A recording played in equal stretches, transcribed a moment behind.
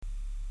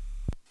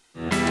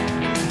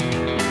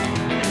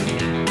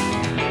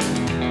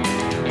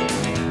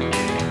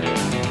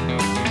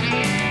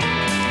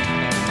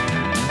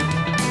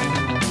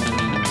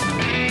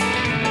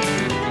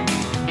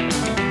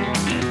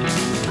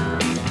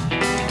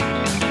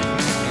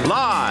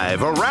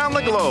Live around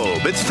the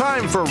globe, it's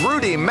time for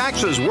Rudy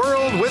Maxa's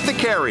World with the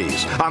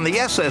Careys on the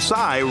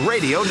SSI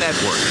Radio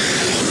Network.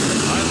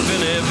 I've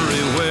been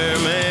everywhere,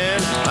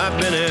 man.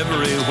 I've been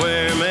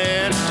everywhere,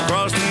 man.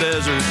 Across the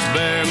deserts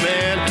bare,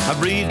 man. I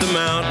breathe the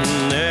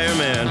mountain air,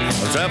 man.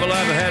 Of travel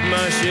I've had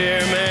my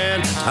share,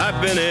 man.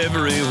 I've been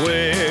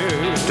everywhere.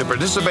 To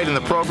participate in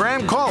the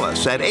program, call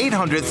us at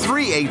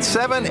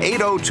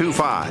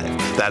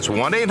 800-387-8025. That's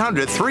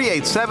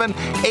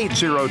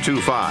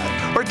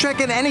 1-800-387-8025. Or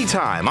check in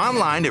anytime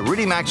online at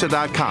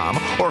rudymaxa.com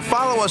or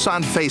follow us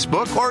on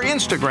Facebook or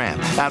Instagram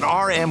at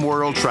RM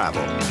World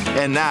Travel.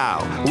 And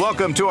now,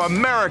 welcome to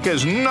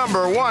America's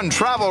 #1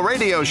 travel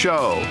radio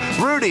show,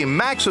 Rudy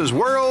Maxa's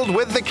World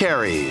with the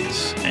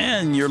Careys.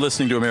 And you're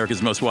listening to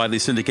America's most widely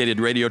syndicated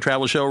radio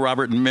travel show.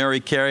 Robert and Mary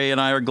Carey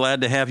and I are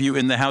glad to have you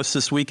in the house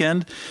this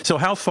weekend. So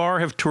how far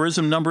have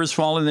tourism numbers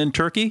fallen in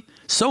Turkey?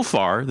 So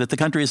far that the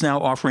country is now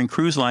offering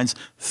cruise lines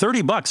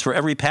 $30 for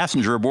every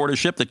passenger aboard a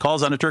ship that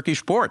calls on a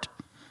Turkish port.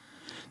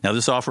 Now,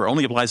 this offer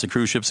only applies to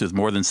cruise ships with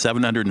more than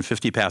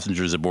 750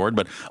 passengers aboard,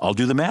 but I'll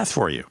do the math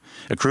for you.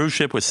 A cruise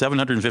ship with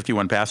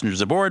 751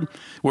 passengers aboard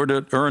were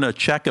to earn a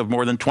check of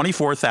more than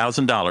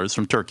 $24,000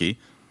 from Turkey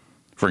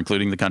for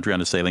including the country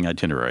on a sailing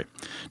itinerary.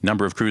 A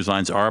number of cruise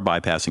lines are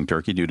bypassing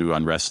Turkey due to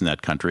unrest in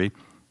that country.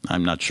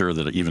 I'm not sure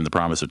that even the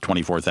promise of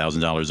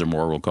 $24,000 or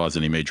more will cause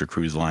any major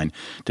cruise line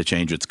to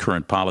change its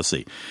current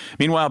policy.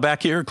 Meanwhile,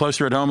 back here,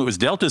 closer at home, it was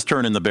Delta's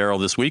turn in the barrel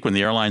this week when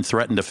the airline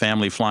threatened a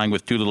family flying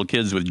with 2 little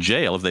kids with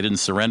jail if they didn't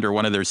surrender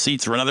one of their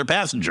seats for another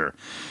passenger.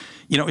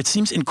 You know, it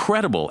seems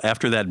incredible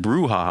after that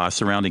brouhaha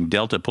surrounding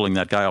Delta pulling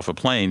that guy off a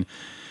plane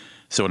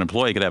so an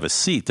employee could have a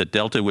seat that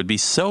Delta would be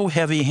so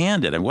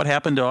heavy-handed. And what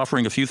happened to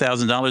offering a few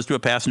 $1,000s to a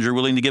passenger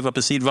willing to give up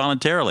a seat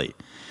voluntarily?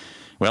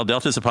 Well,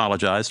 Delta's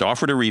apologized,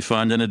 offered a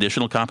refund and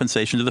additional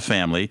compensation to the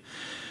family.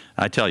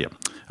 I tell you,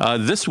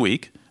 this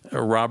week,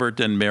 Robert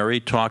and Mary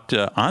talked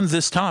on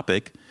this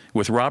topic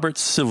with Robert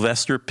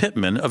Sylvester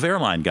Pittman of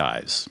Airline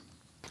Guys.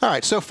 All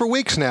right, so for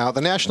weeks now, the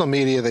national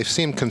media, they've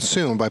seemed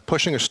consumed by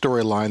pushing a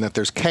storyline that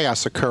there's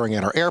chaos occurring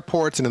at our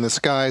airports and in the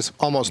skies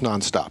almost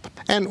nonstop.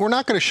 And we're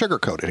not going to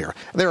sugarcoat it here.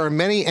 There are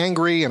many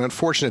angry and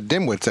unfortunate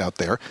dimwits out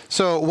there.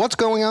 So what's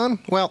going on?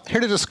 Well,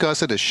 here to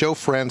discuss it is show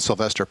friend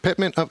Sylvester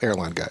Pittman of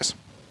Airline Guys.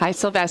 Hi,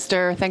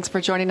 Sylvester. Thanks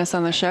for joining us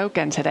on the show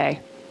again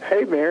today.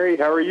 Hey, Mary.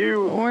 How are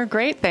you? We're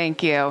great,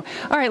 thank you. All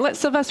right,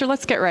 Sylvester,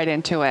 let's get right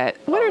into it.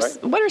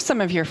 What are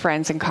some of your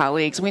friends and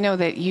colleagues? We know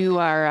that you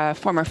are a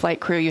former flight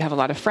crew. You have a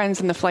lot of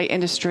friends in the flight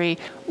industry.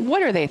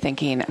 What are they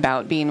thinking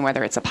about being,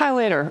 whether it's a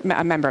pilot or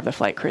a member of the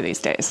flight crew these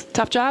days?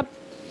 Tough job?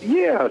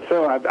 Yeah,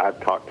 so I've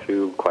talked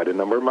to quite a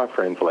number of my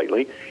friends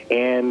lately,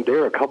 and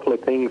there are a couple of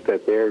things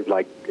that they're,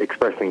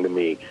 expressing to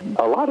me.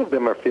 A lot of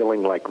them are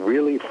feeling,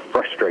 really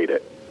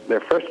frustrated. They're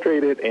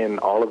frustrated in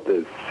all of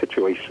the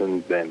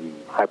situations and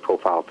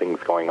high-profile things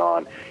going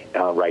on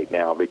right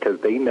now because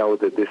they know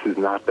that this is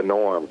not the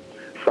norm.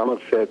 Some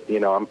have said,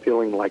 I'm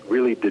feeling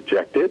really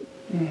dejected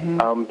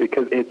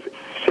because it's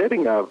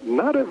shedding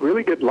not a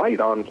really good light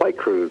on flight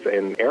crews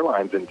and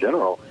airlines in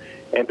general.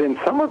 And then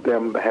some of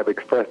them have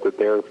expressed that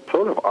they're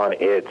sort of on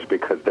edge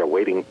because they're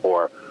waiting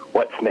for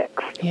what's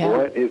next? Yeah.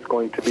 What is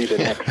going to be the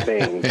next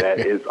thing that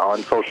is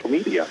on social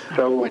media?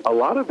 So a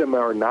lot of them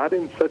are not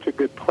in such a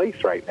good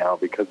place right now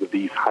because of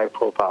these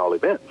high-profile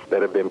events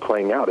that have been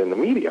playing out in the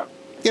media.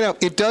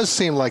 It does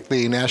seem like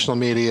the national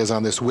media is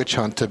on this witch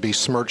hunt to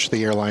besmirch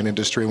the airline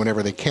industry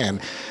whenever they can.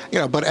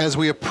 But as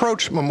we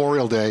approach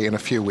Memorial Day in a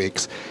few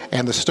weeks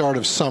and the start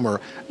of summer,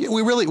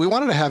 we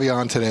wanted to have you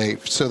on today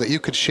so that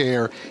you could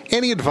share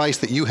any advice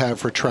that you have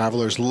for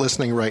travelers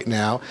listening right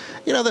now,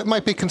 that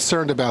might be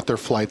concerned about their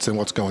flights and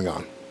what's going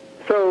on.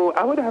 So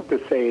I would have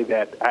to say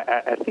that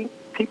I think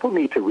people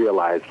need to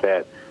realize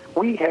that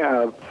we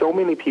have so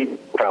many people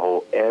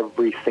travel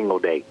every single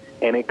day,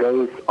 and it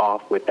goes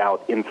off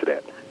without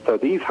incident. So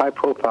these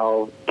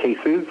high-profile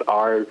cases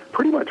are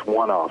pretty much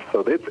one-off, so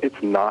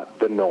it's not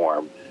the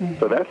norm. Mm-hmm.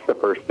 So that's the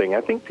first thing.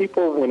 I think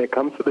people, when it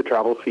comes to the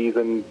travel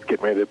season,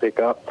 getting ready to pick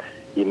up,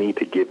 you need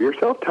to give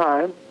yourself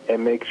time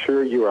and make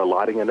sure you are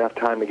allotting enough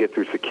time to get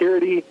through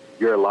security.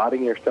 You're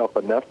allotting yourself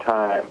enough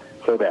time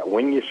so that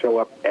when you show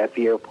up at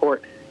the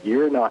airport,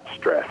 you're not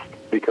stressed,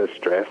 because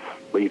stress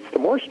leads to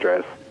more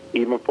stress,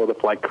 even for the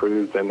flight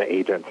crews and the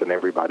agents and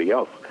everybody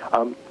else.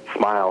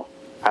 Smile.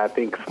 I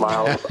think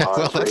smiles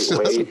are a great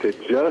way to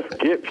just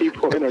get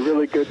people in a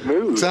really good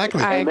mood.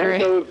 Exactly. I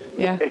agree.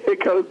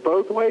 It goes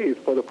both ways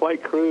for the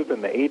flight crews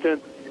and the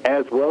agents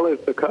as well as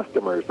the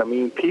customers. I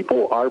mean,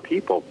 people are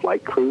people.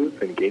 Flight crews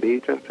and gate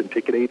agents and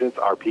ticket agents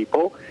are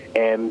people,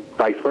 and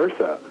vice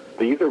versa.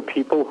 These are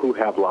people who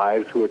have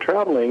lives who are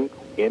traveling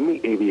in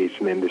the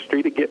aviation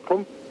industry to get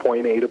from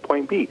point A to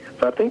point B.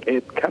 So I think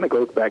it kind of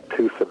goes back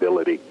to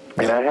civility.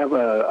 And I have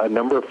a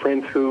number of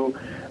friends who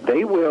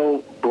they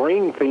will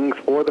bring things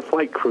for the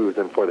flight crews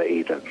and for the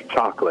agents,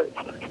 chocolates,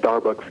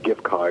 Starbucks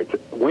gift cards.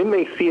 When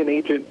they see an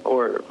agent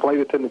or flight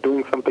attendant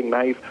doing something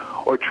nice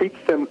or treats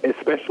them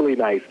especially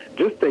nice,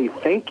 just say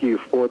thank you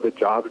for the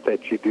jobs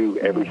that you do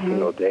every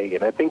single day.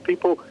 And I think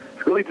people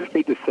really just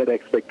need to set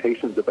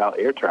expectations about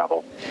air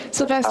travel.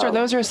 Sylvester,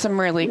 those are some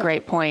really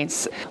great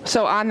points.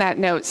 So on that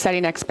note,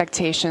 setting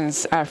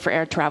expectations for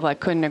air travel, I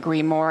couldn't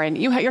agree more. And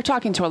you're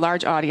talking to a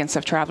large audience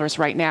of travelers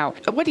right now.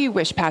 What do you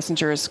wish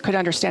passengers could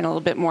understand a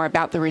little bit more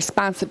about the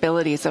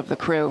responsibilities of the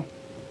crew?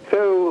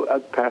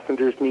 So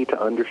passengers need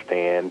to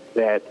understand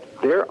that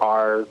there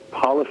are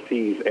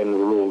policies and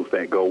rules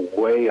that go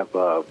way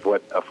above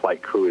what a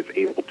flight crew is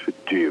able to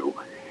do.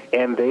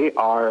 And they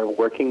are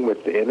working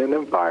within an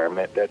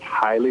environment that's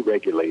highly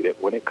regulated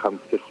when it comes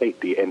to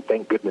safety, and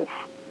thank goodness.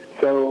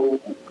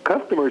 So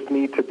customers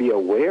need to be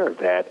aware of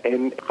that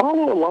and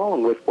follow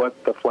along with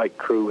what the flight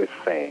crew is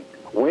saying.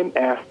 When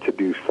asked to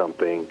do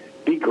something,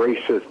 be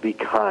gracious, be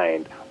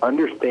kind,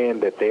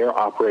 understand that they are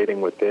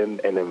operating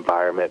within an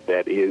environment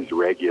that is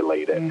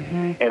regulated.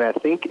 Mm-hmm. And I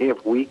think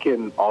if we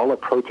can all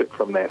approach it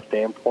from that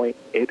standpoint,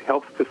 it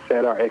helps to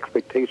set our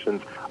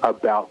expectations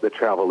about the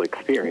travel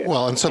experience.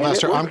 Well, and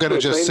Sylvester, I'm going to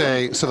just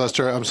say,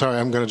 Sylvester, I'm sorry,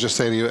 I'm going to just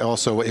say to you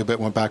also what you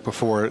went back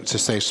before to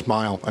say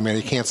smile. I mean,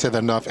 you can't say that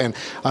enough. And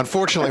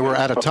unfortunately, we're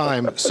out of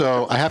time.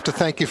 So I have to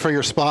thank you for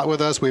your spot with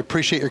us. We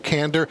appreciate your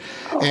candor.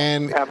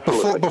 And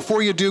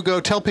before you do go,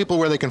 tell people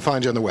where they can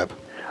find you on the web.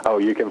 Oh,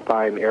 you can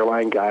find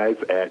Airline Guys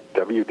at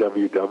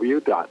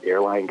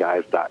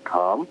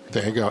www.airlineguys.com.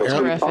 There you go.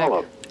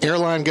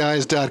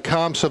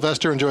 Airlineguys.com.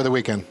 Sylvester, enjoy the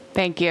weekend.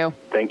 Thank you.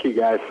 Thank you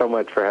guys so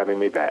much for having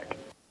me back.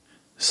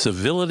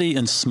 Civility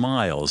and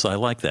smiles. I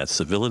like that.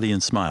 Civility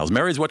and smiles.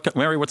 Mary,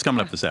 what's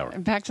coming up this hour?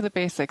 Back to the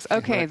basics.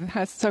 Okay,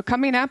 so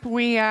coming up,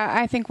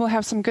 I think we'll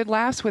have some good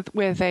laughs with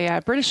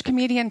a British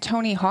comedian,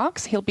 Tony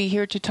Hawks. He'll be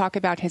here to talk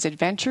about his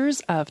adventures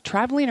of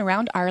traveling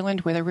around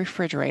Ireland with a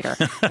refrigerator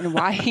and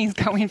why he's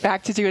going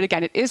back to do it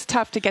again. It is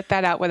tough to get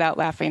that out without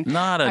laughing.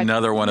 Not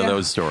another one of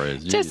those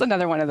stories. Jeez. Just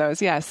another one of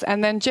those, yes.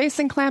 And then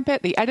Jason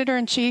Clampett, the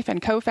editor-in-chief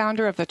and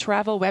co-founder of the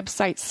travel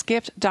website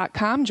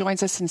Skift.com,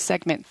 joins us in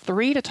segment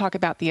 3 to talk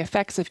about the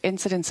effects of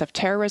incidents of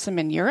terrorism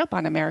in Europe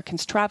on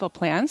Americans' travel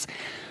plans.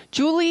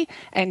 Julie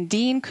and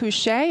Dean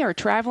Couchet are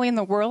traveling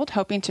the world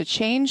hoping to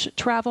change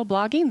travel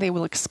blogging. They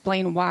will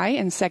explain why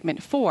in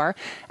segment 4.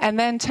 And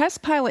then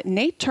test pilot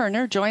Nate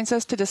Turner joins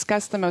us to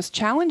discuss the most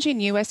challenging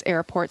U.S.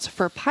 airports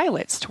for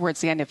pilots towards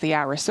the end of the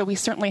hour. So we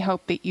certainly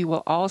hope that you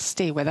will all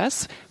stay with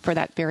us for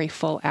that very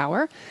full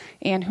hour.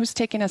 And who's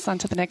taking us on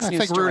to the next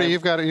news story? Rudy, you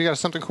got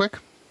something quick?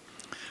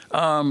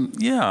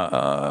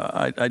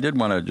 I did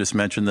want to just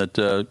mention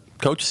that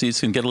coach seats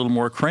can get a little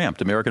more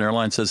cramped. American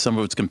Airlines says some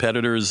of its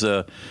competitors,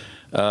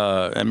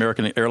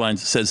 American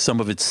Airlines says some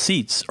of its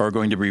seats are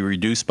going to be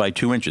reduced by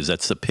 2 inches.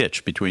 That's the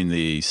pitch between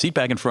the seat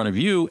back in front of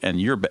you and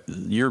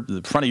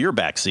the front of your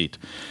back seat.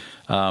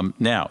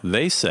 Now,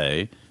 they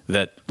say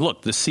that,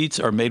 look, the seats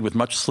are made with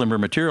much slimmer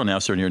material now,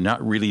 so you're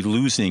not really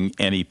losing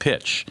any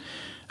pitch.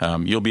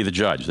 You'll be the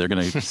judge. They're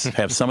going to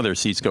have some of their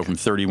seats go from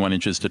 31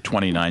 inches to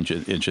 29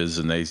 inches,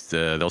 and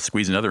they'll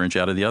squeeze another inch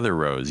out of the other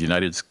rows.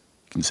 United's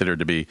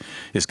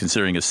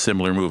considering a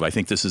similar move. I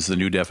think this is the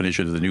new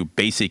definition of the new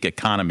basic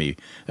economy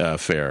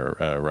fare,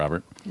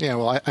 Robert. Yeah,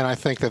 well, I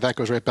think that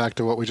goes right back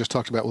to what we just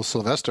talked about with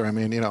Sylvester. I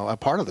mean, a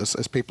part of this,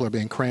 as people are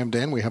being crammed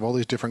in, we have all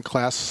these different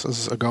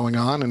classes going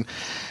on. And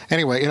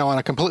anyway, on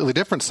a completely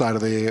different side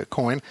of the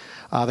coin,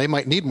 they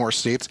might need more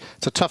seats.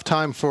 It's a tough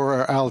time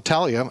for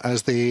Alitalia,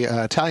 as the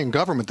Italian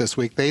government this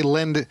week, they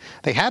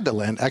had to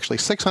lend actually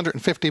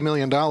 $650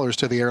 million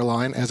to the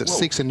airline as it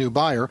seeks a new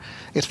buyer.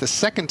 It's the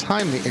second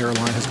time the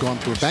airline has gone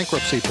through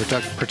bankruptcy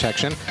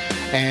protection.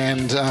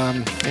 And,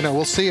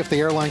 we'll see if the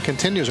airline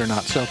continues or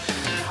not. So,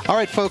 all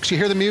right, folks, you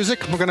hear the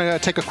music. We're going to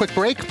take a quick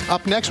break.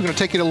 Up next, we're going to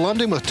take you to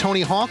London with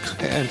Tony Hawk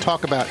and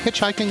talk about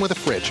hitchhiking with a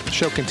fridge. The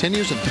show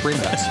continues in 3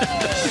 minutes.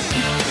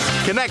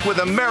 Connect with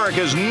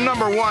America's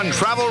 #1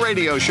 travel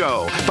radio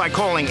show by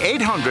calling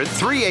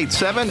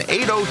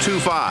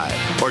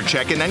 800-387-8025 or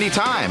check in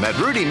anytime at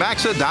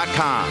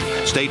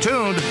rudymaxa.com. Stay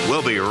tuned.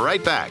 We'll be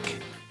right back.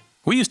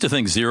 We used to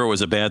think zero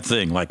was a bad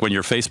thing, like when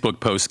your Facebook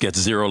post gets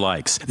 0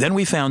 likes. Then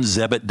we found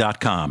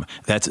Zebit.com.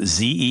 That's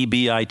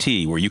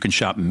Zebit, where you can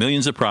shop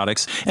millions of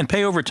products and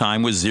pay over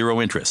time with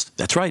 0 interest.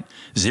 That's right,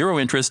 0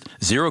 interest,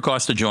 0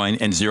 cost to join,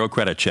 and 0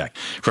 credit check.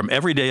 From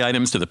everyday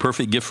items to the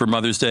perfect gift for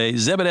Mother's Day,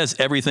 Zebit has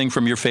everything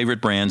from your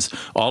favorite brands,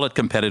 all at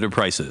competitive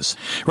prices.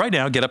 Right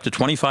now, get up to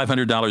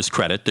 $2,500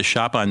 credit to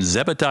shop on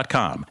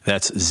Zebit.com.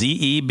 That's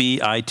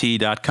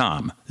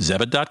Zebit.com.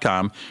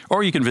 Zebit.com,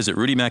 or you can visit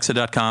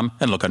rudymaxa.com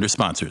and look under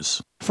sponsors.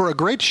 For a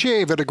great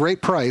shave at a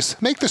great price,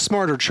 make the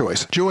smarter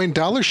choice. Join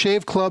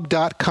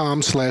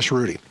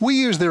DollarShaveClub.com/Rudy. We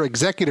use their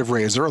executive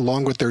razor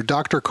along with their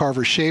Dr.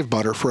 Carver shave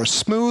butter for a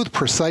smooth,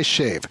 precise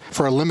shave.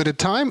 For a limited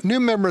time, new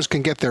members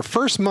can get their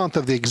first month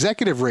of the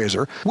executive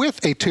razor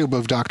with a tube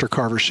of Dr.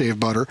 Carver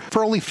shave butter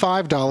for only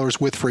 $5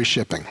 with free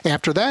shipping.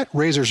 After that,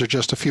 razors are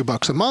just a few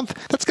bucks a month.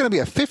 That's going to be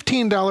a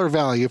 $15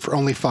 value for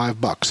only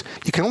 $5.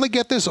 You can only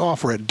get this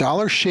offer at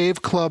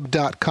DollarShaveClub.com/Rudy.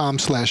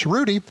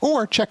 flyclub.com/Rudy,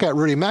 or check out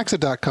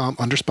rudymaxa.com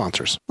under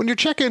sponsors. When your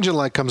check engine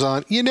light comes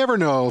on, you never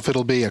know if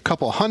it'll be a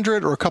couple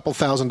 $100 or a couple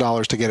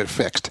 $1,000 to get it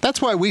fixed.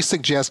 That's why we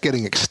suggest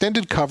getting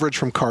extended coverage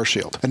from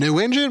CarShield. A new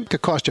engine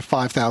could cost you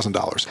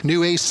 $5,000.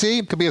 New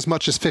AC could be as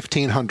much as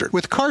 $1,500.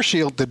 With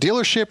CarShield, the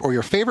dealership or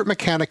your favorite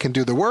mechanic can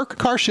do the work.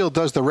 CarShield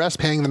does the rest,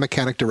 paying the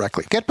mechanic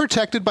directly. Get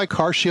protected by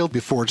CarShield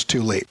before it's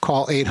too late.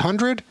 Call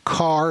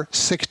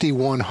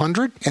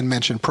 800-CAR-6100 and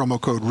mention promo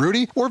code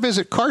Rudy, or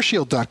visit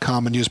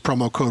carshield.com and use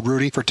promo code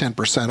Rudy for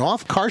 10%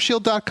 off.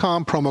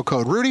 carshield.com, promo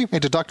code Rudy,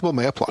 and deductible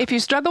may apply. If you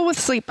struggle with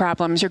sleep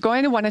problems, you're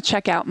going to want to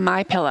check out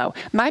MyPillow.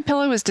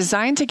 MyPillow is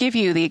designed to give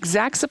you the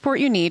exact support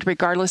you need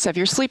regardless of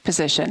your sleep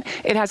position.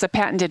 It has a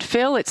patented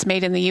fill. It's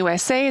made in the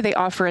USA. They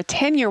offer a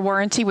 10-year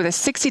warranty with a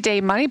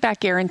 60-day money-back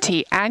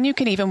guarantee, and you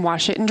can even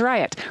wash it and dry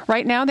it.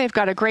 Right now, they've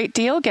got a great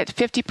deal. Get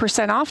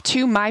 50% off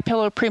 2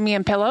 MyPillow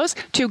premium pillows,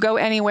 2 Go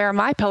Anywhere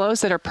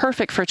MyPillows that are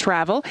perfect for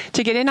travel.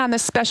 To get in on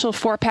this special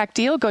 4-pack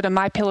deal, go to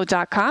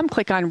MyPillow.com,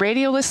 click on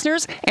radio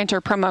listeners,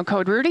 enter promo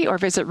code Rudy, or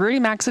visit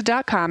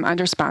RudyMaxa.com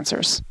under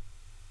sponsors.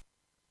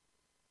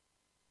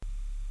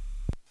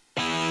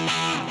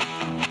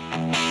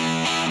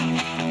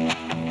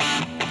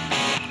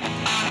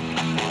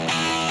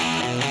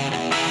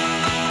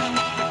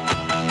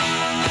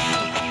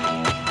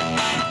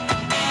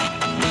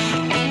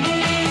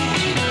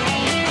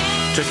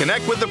 To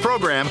connect with the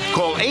program,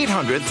 call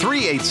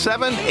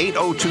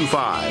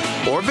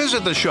 800-387-8025 or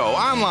visit the show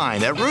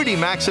online at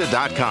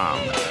rudymaxa.com.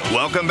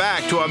 Welcome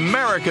back to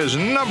America's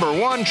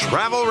 #1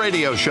 travel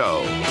radio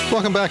show.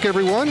 Welcome back,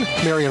 everyone.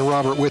 Mary and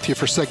Robert with you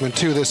for segment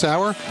 2 this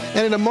hour.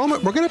 And in a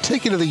moment, we're going to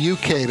take you to the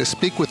UK to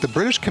speak with the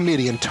British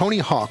comedian Tony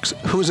Hawks,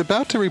 who is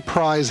about to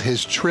reprise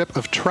his trip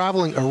of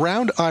traveling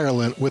around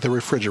Ireland with a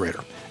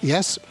refrigerator.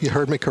 Yes, you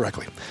heard me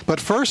correctly. But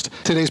first,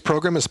 today's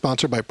program is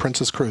sponsored by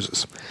Princess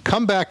Cruises.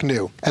 Come back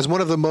new. As one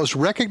of the most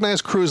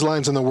recognized cruise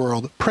lines in the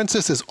world,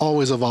 Princess is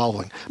always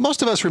evolving.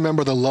 Most of us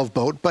remember the Love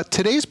Boat, but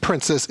today's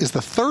Princess is the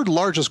 3rd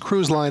largest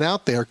cruise line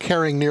out there,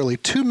 carrying nearly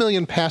 2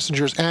 million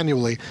passengers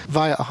annually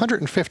via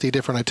 150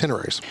 different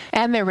itineraries.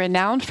 And they're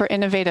renowned for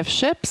innovative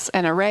ships,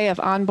 an array of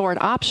onboard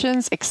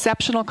options,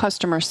 exceptional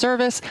customer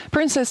service.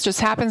 Princess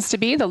just happens to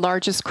be the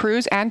largest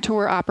cruise and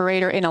tour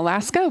operator in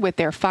Alaska, with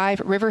their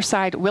 5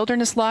 riverside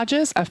wilderness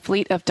lodges, a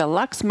fleet of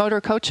deluxe motor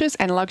coaches,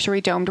 and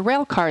luxury domed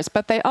rail cars,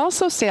 but they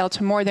also sail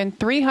to more than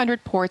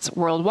 300 ports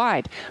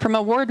worldwide. From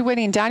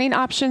award-winning dining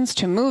options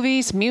to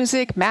movies,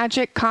 music,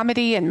 magic,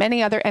 comedy, and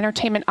many other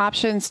entertainment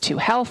options to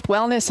health,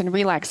 wellness, and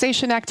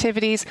relaxation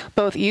activities,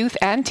 both youth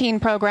and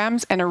teen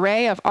programs, an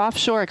array of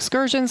offshore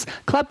excursions,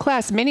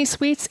 club-class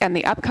mini-suites, and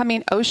the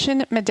upcoming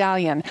Ocean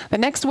Medallion, the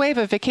next wave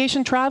of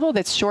vacation travel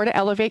that's sure to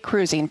elevate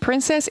cruising.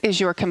 Princess is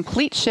your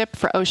complete ship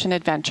for ocean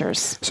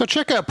adventures. So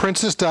check out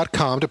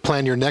princess.com to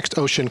plan your next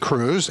ocean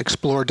cruise,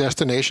 explore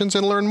destinations,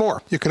 and learn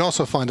more. You can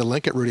also find a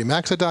link at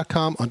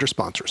rudymaxa.com under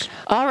sponsors.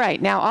 All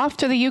right, now off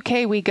to the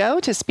UK we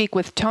go to speak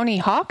with Tony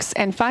Hawks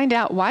and find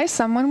out why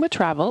someone would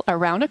travel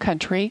around a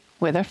country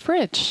with a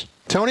fridge.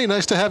 Tony,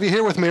 nice to have you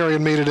here with Mary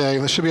and me today.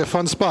 This should be a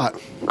fun spot.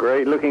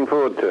 Great, looking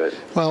forward to it.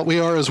 Well, we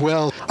are as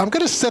well. I'm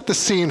going to set the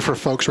scene for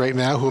folks right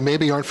now who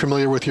maybe aren't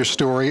familiar with your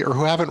story or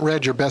who haven't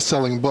read your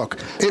best-selling book.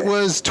 It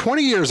was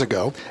 20 years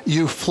ago.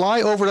 You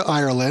fly over to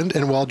Ireland,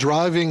 and while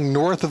driving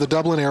north of the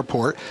Dublin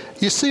airport,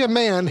 you see a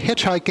man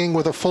hitchhiking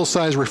with a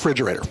full-size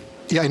refrigerator.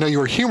 Yeah, I know you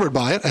were humored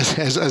by it,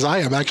 as I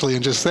am actually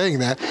in just saying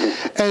that.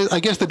 And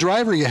I guess the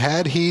driver you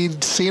had, he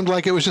seemed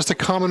like it was just a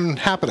common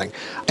happening.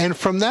 And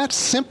from that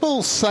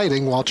simple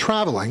sighting while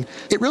traveling,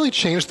 it really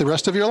changed the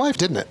rest of your life,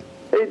 didn't it?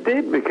 It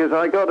did, because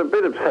I got a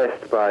bit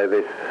obsessed by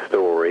this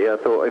story. I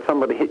thought, if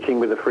somebody hitching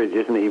with a fridge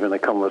isn't even a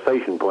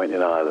conversation point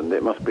in Ireland,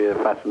 it must be a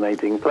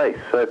fascinating place.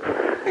 So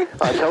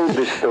I told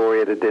this story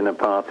at a dinner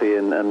party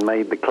and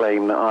made the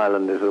claim that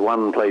Ireland is the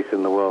one place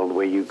in the world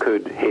where you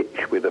could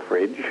hitch with a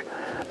fridge.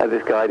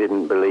 This guy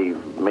didn't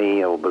believe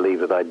me or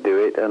believe that I'd do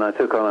it, and I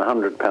took on a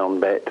 £100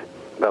 bet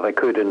that I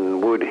could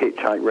and would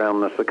hitchhike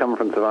round the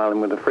circumference of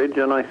Ireland with a fridge,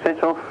 and I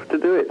set off to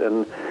do it.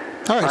 And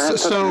all right, I had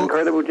such an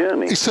incredible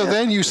journey. So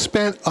then you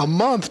spent a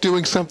month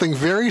doing something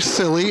very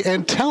silly,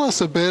 and tell us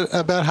a bit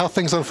about how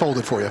things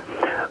unfolded for you.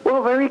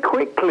 Well, very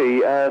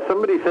quickly,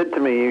 somebody said to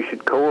me, you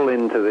should call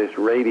into this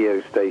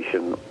radio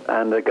station,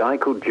 and a guy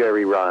called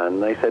Jerry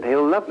Ryan, they said,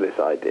 he'll love this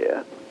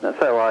idea. And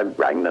so I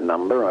rang the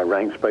number,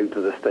 spoke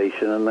to the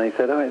station, and they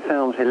said, oh, it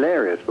sounds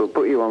hilarious. We'll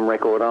put you on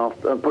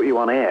put you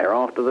on air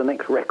after the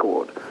next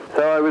record.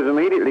 So I was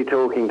immediately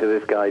talking to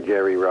this guy,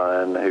 Jerry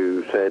Ryan,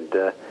 who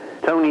said,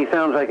 Tony,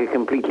 sounds like a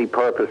completely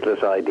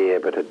purposeless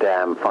idea, but a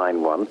damn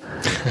fine one.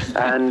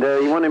 And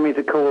he wanted me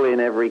to call in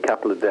every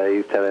couple of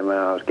days, tell him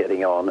how I was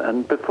getting on.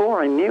 And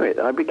before I knew it,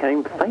 I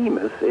became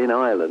famous in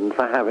Ireland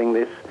for having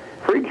this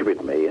fridge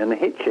with me and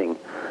hitching.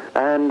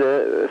 And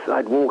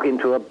I'd walk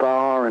into a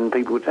bar and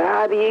people would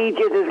say, the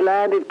Aegis has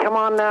landed, come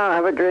on now,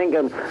 have a drink.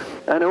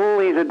 And all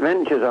these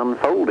adventures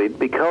unfolded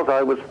because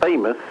I was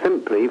famous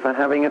simply for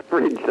having a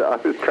fridge that I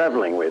was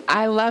traveling with.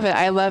 I love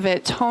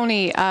it.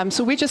 Tony,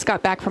 so we just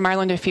got back from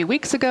Ireland a few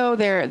weeks ago.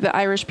 The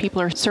Irish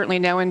people are certainly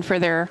known for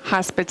their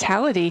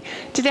hospitality.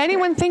 Did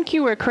anyone think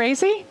you were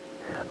crazy?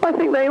 I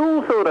think they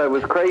all thought I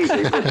was crazy.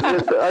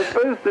 I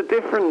suppose the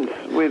difference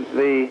with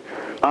the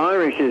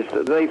Irish is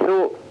that they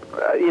thought,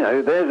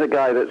 there's a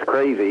guy that's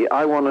crazy.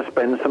 I want to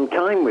spend some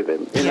time with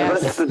him.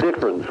 Yes. That's the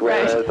difference.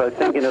 Whereas I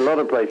think in a lot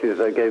of places,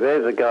 okay,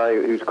 there's a guy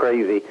who's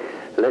crazy.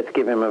 Let's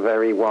give him a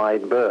very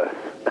wide berth.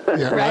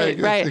 Yeah,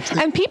 right.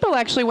 And people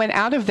actually went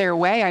out of their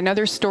way. I know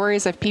there's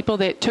stories of people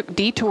that took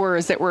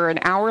detours that were an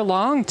hour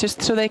long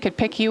just so they could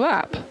pick you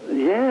up.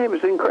 Yeah, it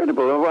was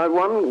incredible.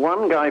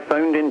 One guy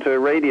phoned into a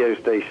radio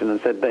station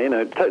and said,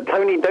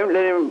 Tony, don't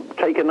let him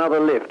take another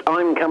lift.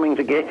 I'm coming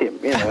to get him.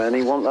 And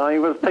I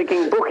was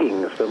taking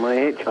bookings for my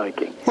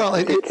hitchhiking. Well,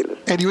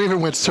 and you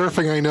even went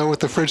surfing, I know, with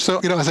the fridge. So,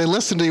 as I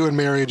listen to you and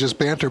Mary just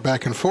banter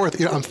back and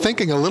forth, I'm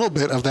thinking a little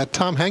bit of that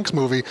Tom Hanks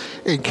movie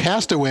in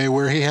Castaway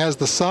where he has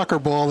the soccer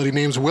ball that he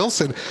names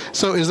Wilson.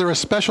 So is there a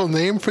special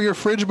name for your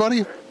fridge,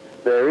 buddy?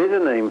 There is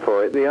a name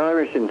for it. The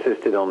Irish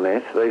insisted on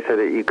this. They said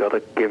you've got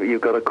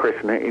to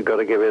christen it, you've got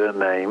to give it a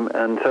name,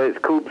 and so it's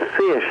called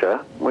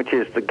Saoirse, which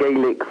is the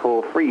Gaelic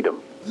for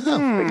freedom.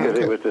 Because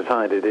it was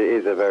decided it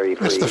is a very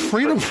free... It's the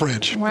Freedom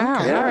Fridge.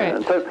 Wow, okay. all right.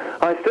 And so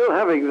I still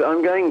have...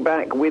 I'm going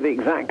back with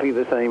exactly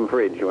the same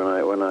fridge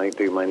when I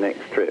do my next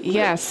trip.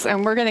 Yes,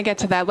 and we're going to get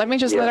to that. Let me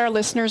just let our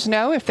listeners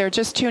know, if they're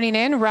just tuning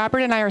in,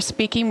 Robert and I are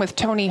speaking with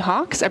Tony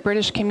Hawks, a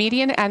British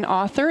comedian and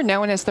author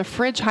known as the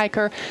Fridge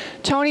Hiker.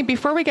 Tony,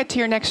 before we get to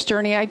your next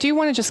journey, I do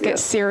want to just get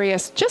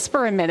serious just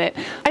for a minute.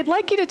 I'd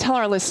like you to tell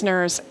our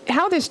listeners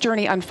how this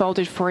journey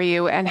unfolded for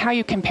you and how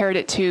you compared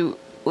it to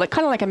kind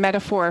of like a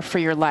metaphor for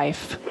your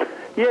life.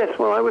 Yes,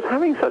 well, I was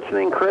having such an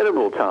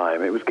incredible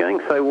time. It was going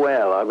so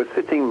well. I was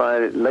sitting by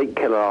Lake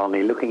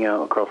Killarney looking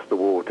out across the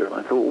water, and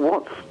I thought,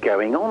 what's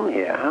going on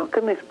here? How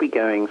can this be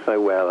going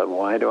so well, and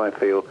why do I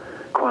feel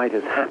quite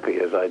as happy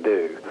as I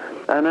do?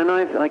 And then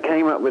I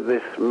came up with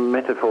this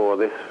metaphor,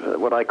 this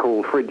what I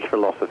call fridge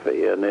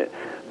philosophy, and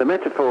the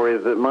metaphor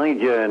is that my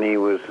journey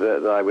was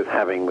that I was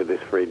having with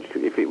this fridge.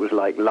 If it was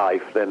like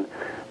life, then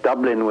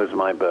Dublin was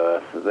my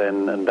birth,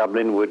 and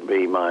Dublin would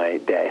be my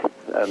death,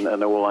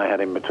 and all I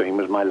had in between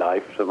was my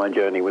life, so my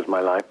journey was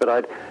my life. But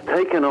I'd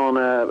taken on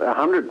a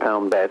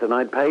 £100 bet, and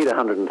I'd paid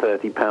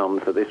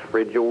 £130 for this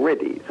fridge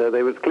already, so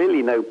there was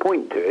clearly no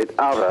point to it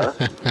other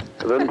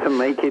than to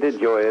make it a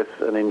joyous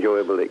and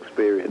enjoyable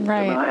experience.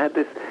 Right. And I had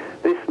this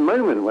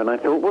moment when I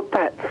thought, well,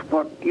 that's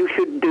what you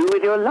should do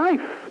with your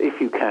life,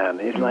 if you can.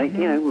 It's like,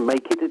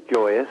 make it a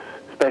joyous,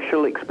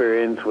 special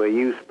experience where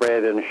you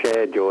spread and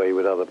share joy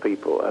with other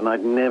people. And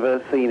I'd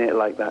never seen it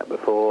like that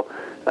before.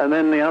 And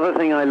then the other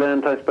thing I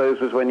learned, I suppose,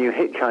 was when you're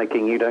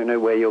hitchhiking, you don't know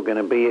where you're going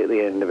to be at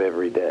the end of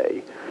every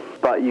day.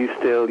 But you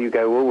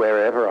go, well,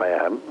 wherever I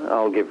am,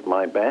 I'll give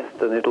my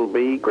best, and it'll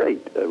be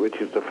great, which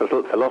is the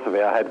philosophy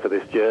I had for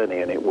this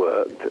journey, and it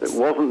worked. It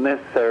wasn't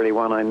necessarily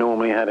one I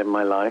normally had in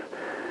my life.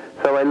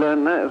 So I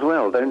learned that as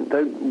well.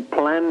 Don't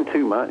plan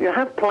too much. You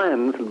have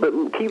plans, but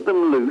keep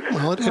them loose.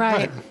 Well,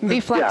 Right. Be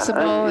flexible.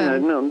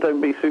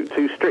 Don't be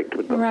too strict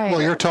with them. Right.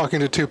 Well, you're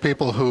talking to two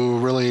people who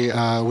really,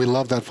 we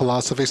love that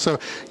philosophy. So,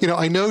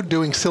 I know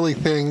doing silly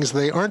things,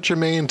 they aren't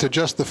germane to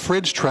just the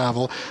fridge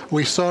travel.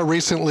 We saw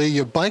recently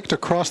you biked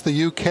across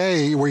the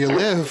UK where you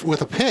live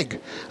with a pig.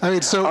 I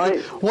mean,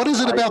 what is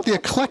it about the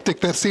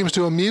eclectic that seems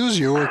to amuse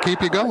you or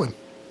keep you going?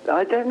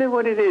 I don't know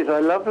what it is. I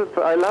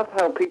love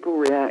how people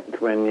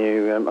react when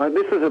you...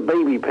 this was a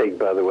baby pig,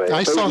 by the way.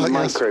 I saw that,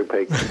 micro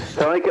pig.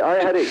 So I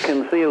had it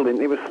concealed.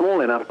 It was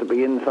small enough to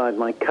be inside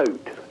my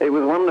coat. It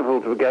was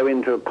wonderful to go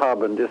into a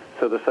pub and just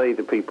sort of say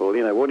to people,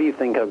 what do you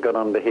think I've got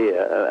under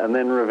here? And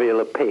then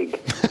reveal a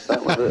pig.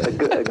 That was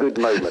a good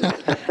moment.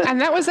 And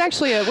that was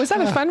actually was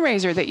that a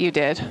fundraiser that you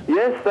did?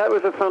 Yes, that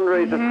was a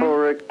fundraiser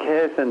for a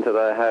care centre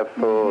that I have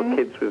for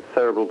kids with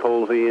cerebral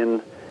palsy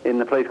in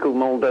the place called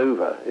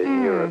Moldova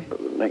in Europe,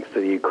 next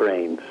to the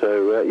Ukraine.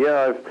 So,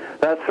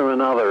 that's from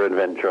another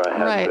adventure I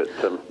had. Right.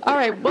 But, all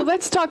right, well,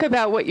 let's talk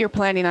about what you're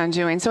planning on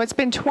doing. So it's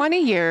been 20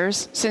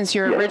 years since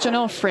your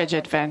original fridge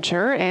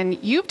adventure,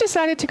 and you've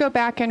decided to go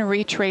back and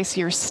retrace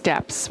your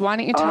steps. Why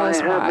don't you tell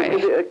us why?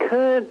 It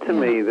occurred to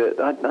me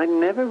that I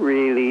never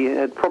really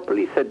had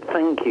properly said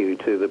thank you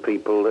to the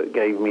people that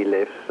gave me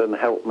lifts and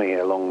helped me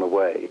along the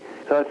way.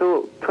 So I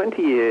thought,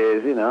 20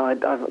 years,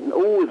 I've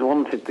always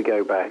wanted to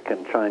go back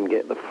and try and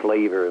get the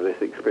flavor of this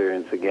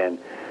experience again.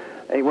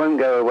 It won't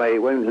go away,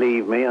 it won't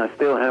leave me. I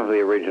still have the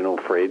original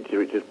fridge,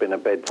 which has been a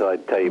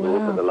bedside table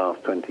for the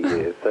last 20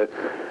 years. So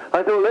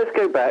I thought, let's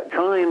go back,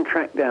 try and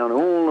track down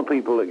all the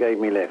people that gave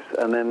me lifts,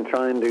 and then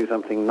try and do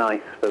something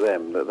nice for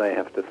them that they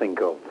have to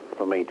think of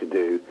for me to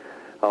do.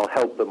 I'll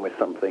help them with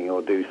something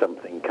or do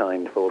something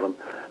kind for them,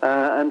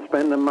 and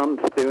spend a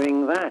month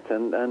doing that,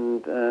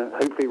 and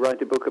hopefully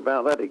write a book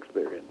about that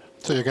experience.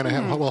 So you're going to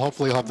have, well,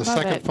 hopefully you'll have the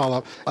second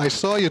follow-up. I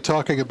saw you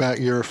talking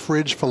about your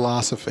fridge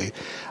philosophy.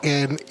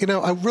 And,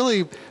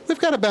 we've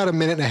got about a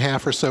minute and a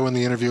half or so in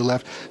the interview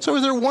left. So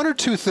is there one or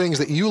two things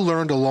that you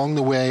learned along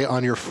the way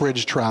on your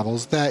fridge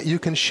travels that you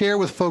can share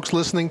with folks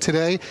listening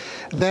today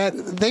that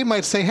they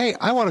might say, hey,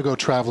 I want to go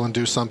travel and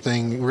do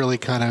something really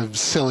kind of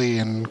silly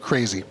and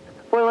crazy?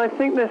 Well, I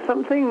think there's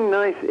something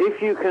nice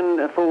if you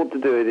can afford to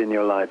do it in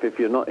your life. If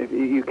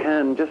you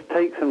can just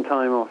take some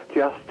time off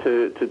just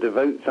to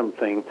devote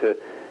something to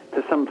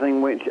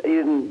something which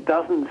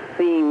doesn't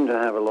seem to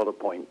have a lot of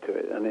point to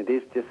it, and it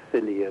is just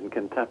silly and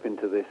can tap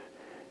into this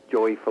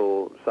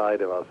joyful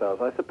side of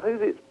ourselves. I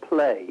suppose it's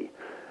play.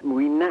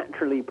 We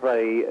naturally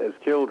play as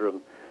children,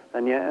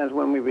 and yet as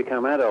when we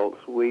become adults,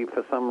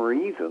 for some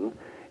reason,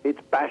 it's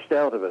bashed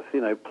out of us.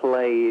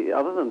 Play,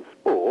 other than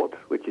sport,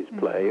 which is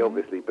play,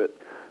 obviously, but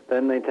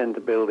then they tend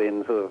to build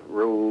in sort of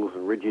rules,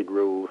 rigid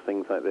rules,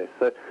 things like this.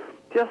 So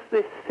just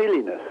this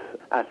silliness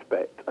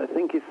aspect, I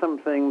think, is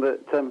something that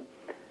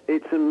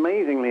it's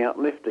amazingly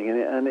uplifting.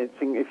 And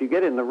if you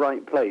get in the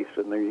right place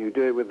and you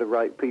do it with the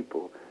right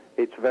people,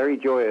 it's very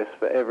joyous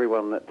for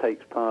everyone that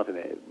takes part in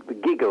it. The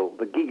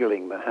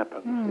giggling that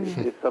happens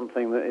is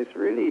something that is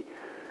really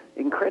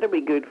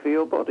incredibly good for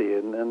your body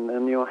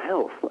and your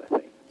health, I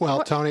think.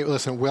 Well, Tony,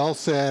 listen, well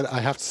said. I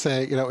have to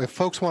say, if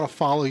folks want to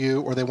follow you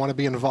or they want to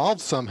be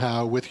involved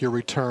somehow with your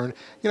return,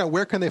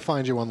 where can they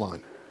find you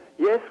online?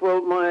 Yes,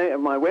 well,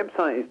 my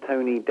website is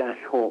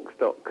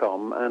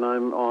tony-hawks.com, and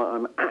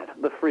I'm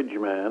at the Fridge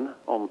Man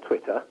on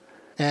Twitter.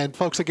 And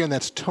folks, again,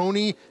 that's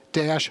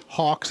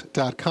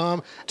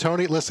tony-hawks.com.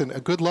 Tony, listen,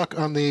 good luck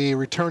on the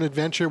return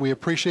adventure. We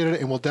appreciate it,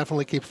 and we'll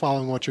definitely keep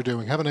following what you're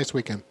doing. Have a nice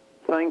weekend.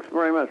 Thanks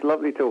very much.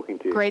 Lovely talking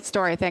to you. Great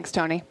story. Thanks,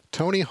 Tony.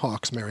 Tony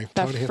Hawks, Mary.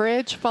 The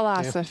fridge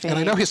philosophy. Yeah. And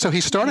I know he's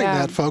starting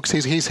that, folks.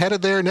 He's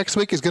headed there next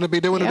week. He's going to be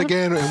doing it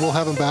again, and we'll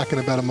have him back in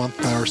about a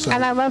month or so.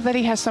 And I love that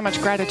he has so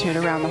much gratitude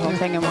around the whole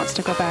thing and wants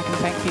to go back and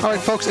thank people. All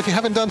right, folks, if you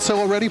haven't done so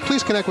already,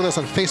 please connect with us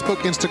on Facebook,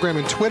 Instagram,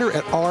 and Twitter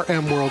at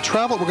RM World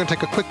Travel. We're going to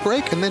take a quick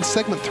break, and then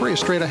segment 3 is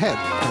straight ahead.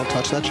 Don't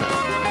touch that channel.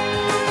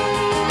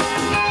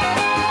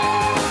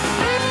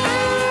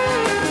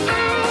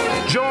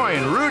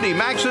 Join Rudy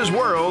Maxa's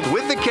World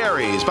with the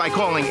Careys by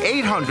calling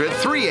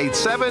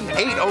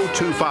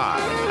 800-387-8025.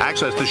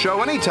 Access the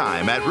show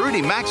anytime at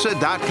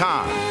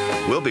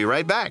rudymaxa.com. We'll be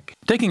right back.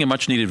 Taking a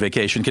much-needed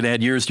vacation can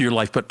add years to your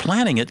life, but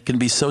planning it can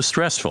be so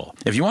stressful.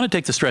 If you want to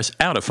take the stress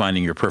out of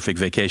finding your perfect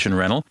vacation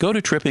rental, go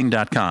to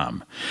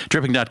tripping.com.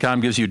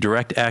 Tripping.com gives you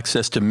direct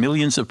access to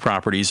millions of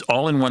properties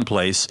all in one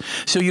place,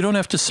 so you don't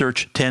have to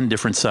search 10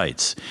 different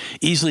sites.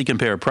 Easily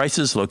compare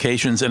prices,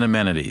 locations, and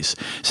amenities.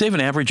 Save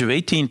an average of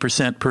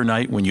 18% per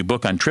night when you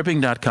book on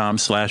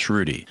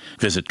tripping.com/Rudy.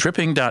 Visit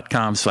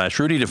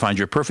tripping.com/Rudy to find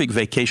your perfect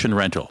vacation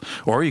rental.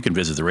 Or you can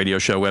visit the radio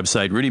show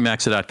website,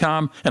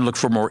 rudymaxa.com, and look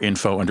for more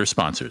info under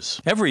sponsors.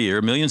 Every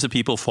year, millions of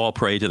people fall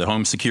prey to the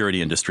home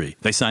security industry.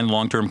 They sign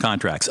long-term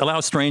contracts,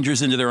 allow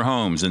strangers into their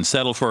homes, and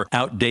settle for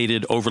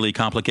outdated, overly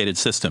complicated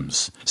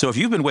systems. So if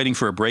you've been waiting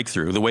for a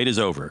breakthrough, the wait is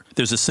over.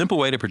 There's a simple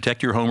way to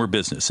protect your home or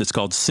business. It's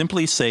called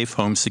Simply Safe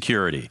Home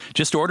Security.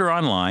 Just order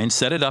online,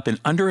 set it up in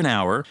under an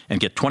hour, and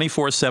get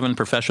 24/7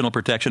 professional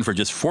protection for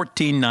just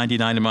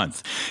 $14.99 a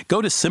month.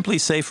 Go to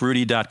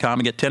simplysaferudy.com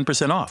and get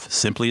 10% off.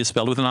 Simply is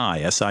spelled with an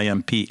I,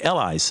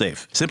 S-I-M-P-L-I,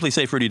 safe.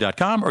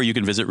 Simplysaferudy.com, or you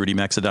can visit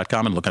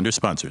rudymaxa.com and look under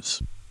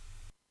sponsors.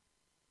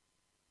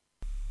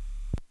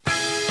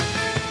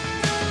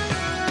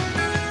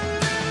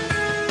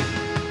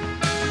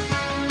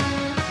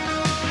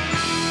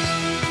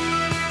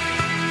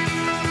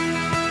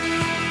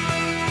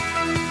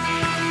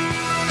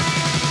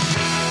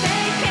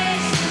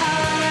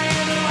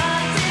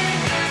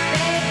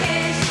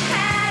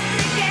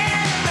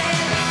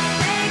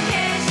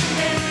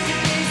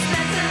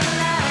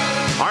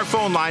 Our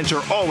phone lines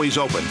are always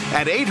open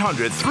at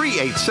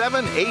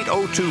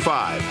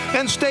 800-387-8025.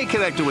 And stay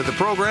connected with the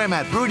program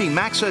at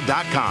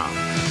rudymaxa.com.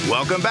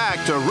 Welcome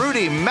back to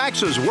Rudy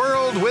Maxa's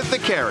World with the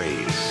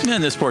Careys.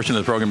 And this portion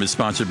of the program is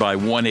sponsored by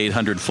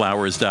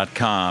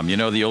 1-800-Flowers.com.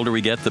 The older we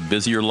get, the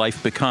busier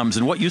life becomes.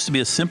 And what used to be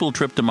a simple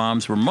trip to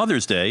Mom's for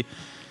Mother's Day,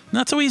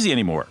 not so easy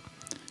anymore.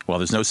 Well,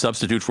 there's no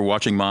substitute for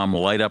watching Mom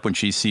light up when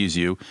she sees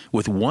you.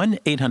 With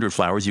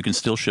 1-800-Flowers, you can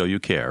still show you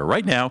care.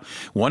 Right now,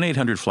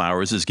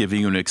 1-800-Flowers is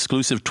giving you an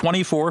exclusive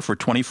 24 for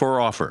 24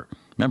 offer.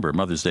 Remember,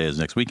 Mother's Day is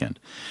next weekend.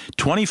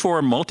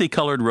 24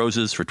 multicolored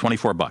roses for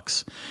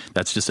 $24.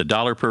 That's just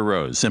 $1 per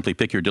rose. Simply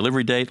pick your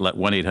delivery date. Let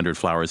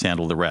 1-800-Flowers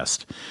handle the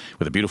rest.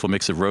 With a beautiful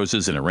mix of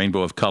roses and a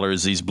rainbow of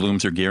colors, these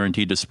blooms are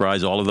guaranteed to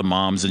surprise all of the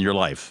moms in your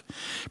life.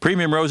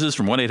 Premium roses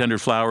from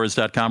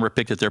 1-800-Flowers.com are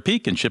picked at their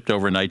peak and shipped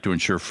overnight to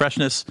ensure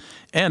freshness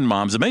and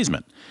mom's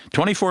amazement.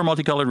 24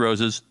 multicolored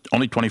roses,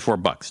 only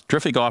 $24.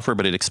 Terrific offer,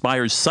 but it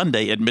expires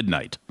Sunday at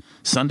midnight.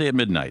 Sunday at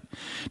midnight.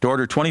 To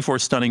order 24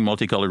 stunning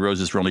multicolored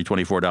roses for only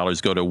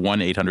 $24, go to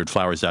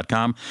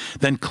 1-800-Flowers.com.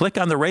 Then click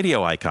on the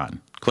radio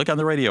icon. Click on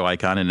the radio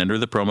icon and enter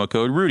the promo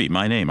code Rudy,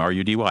 my name,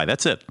 R-U-D-Y.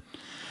 That's it.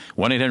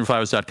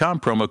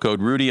 1-800-Flowers.com, promo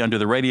code Rudy under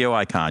the radio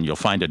icon. You'll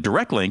find a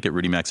direct link at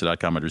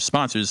RudyMaxa.com under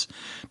sponsors,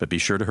 but be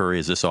sure to hurry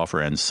as this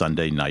offer ends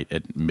Sunday night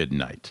at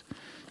midnight.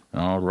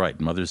 All right,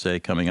 Mother's Day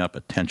coming up.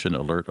 Attention,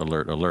 alert,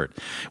 alert, alert.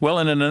 Well,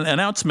 in an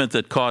announcement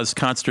that caused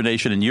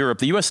consternation in Europe,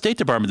 the U.S. State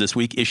Department this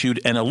week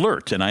issued an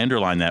alert, and I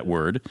underline that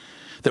word,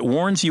 that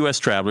warns U.S.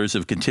 travelers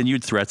of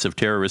continued threats of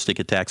terroristic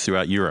attacks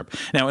throughout Europe.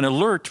 Now, an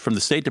alert from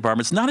the State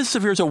Department is not as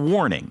severe as a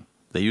warning.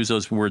 They use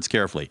those words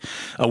carefully.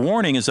 A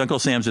warning is Uncle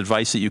Sam's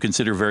advice that you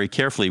consider very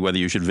carefully whether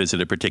you should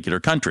visit a particular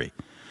country.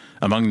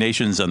 Among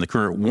nations on the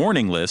current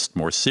warning list,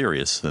 more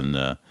serious than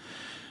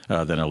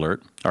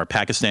alert, are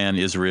Pakistan,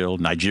 Israel,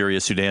 Nigeria,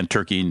 Sudan,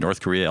 Turkey,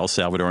 North Korea, El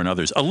Salvador, and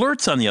others.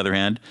 Alerts, on the other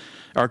hand,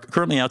 are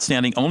currently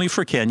outstanding only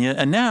for Kenya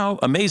and now,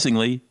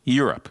 amazingly,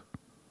 Europe.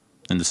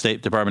 And the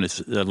State Department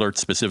alerts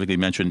specifically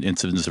mentioned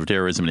incidents of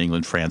terrorism in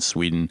England, France,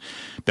 Sweden,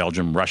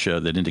 Belgium, Russia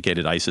that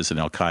indicated ISIS and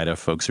Al-Qaeda.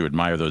 Folks who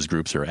admire those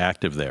groups are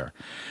active there.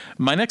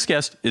 My next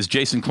guest is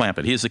Jason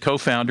Clampett. He is the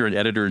co-founder and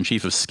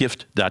editor-in-chief of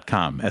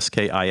Skift.com,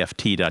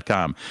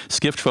 S-K-I-F-T.com.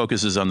 Skift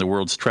focuses on the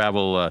world's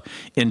travel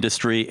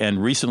industry,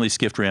 and recently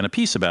Skift ran a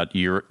piece about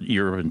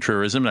European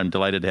tourism. I'm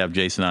delighted to have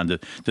Jason on to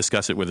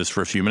discuss it with us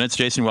for a few minutes.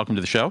 Jason, welcome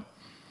to the show.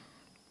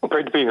 Well,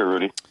 great to be here,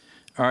 Rudy.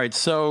 All right,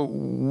 so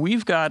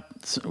we've got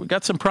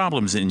some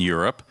problems in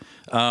Europe.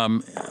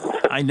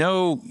 I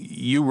know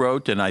you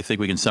wrote, and I think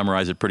we can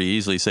summarize it pretty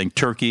easily, saying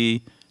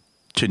Turkey,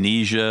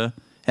 Tunisia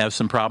have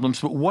some problems.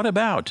 But what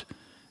about?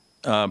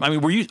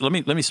 Were you? Let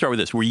me start with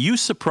this. Were you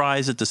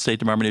surprised that the State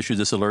Department issued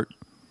this alert?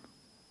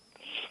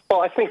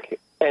 Well, I think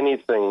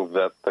anything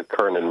that the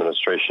current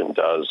administration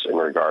does in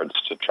regards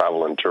to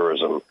travel and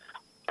tourism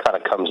kind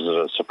of comes as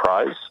a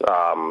surprise.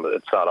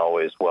 It's not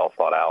always well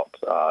thought out.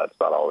 It's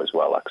not always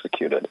well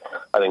executed.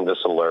 I think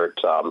this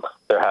alert,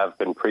 there have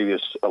been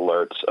previous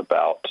alerts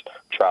about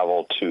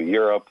travel to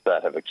Europe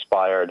that have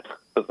expired,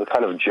 but the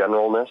kind of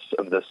generalness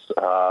of this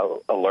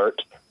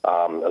alert,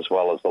 as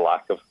well as the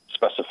lack of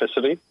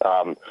specificity,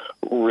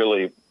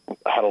 really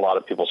had a lot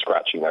of people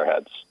scratching their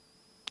heads.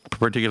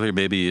 Particularly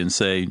maybe in,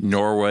 say,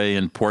 Norway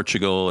and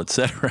Portugal, et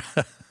cetera.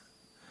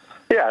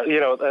 Yeah,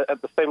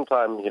 at the same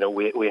time,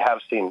 we have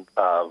seen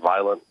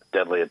violent,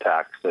 deadly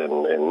attacks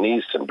in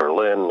Nice, in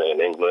Berlin,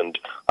 in England,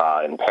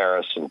 in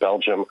Paris, in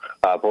Belgium.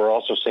 But we're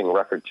also seeing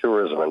record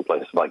tourism in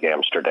places like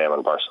Amsterdam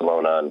and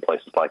Barcelona and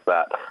places like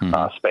that.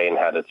 Mm-hmm. Spain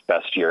had its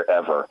best year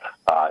ever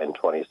in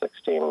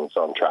 2016, and it's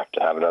on track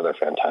to have another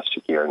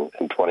fantastic year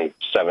in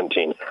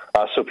 2017.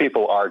 So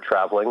people are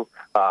traveling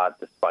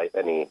despite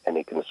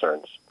any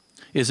concerns.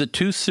 Is it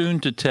too soon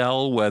to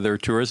tell whether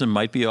tourism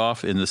might be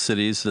off in the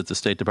cities that the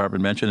State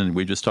Department mentioned and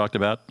we just talked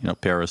about?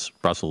 Paris,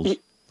 Brussels,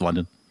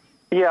 London.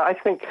 Yeah, I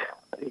think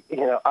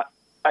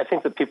I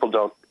think that people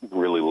don't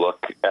really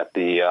look at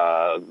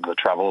the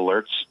travel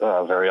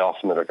alerts very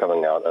often that are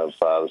coming out of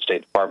the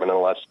State Department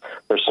unless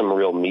there's some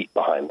real meat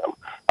behind them.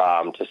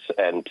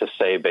 To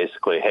say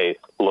basically, hey,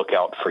 look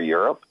out for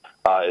Europe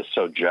is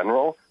so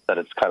general that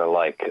it's kind of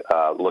like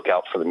look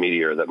out for the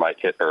meteor that might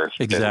hit Earth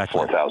in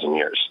 4,000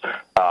 years.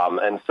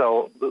 And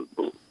so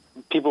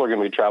people are going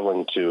to be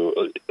traveling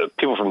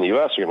people from the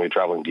U.S. are going to be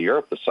traveling to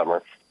Europe this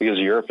summer because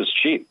Europe is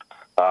cheap.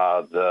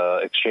 The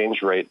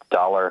exchange rate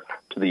dollar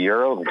to the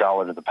euro, the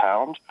dollar to the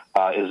pound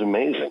is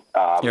amazing.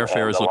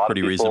 Airfares look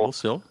pretty reasonable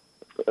still.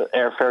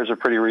 Airfares are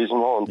pretty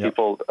reasonable, and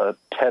people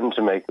tend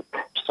to make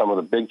some of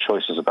the big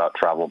choices about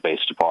travel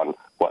based upon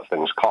what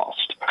things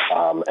cost.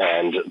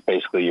 And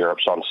basically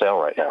Europe's on sale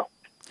right now.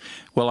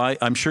 Well,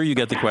 I'm sure you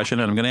get the question,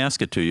 and I'm going to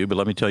ask it to you, but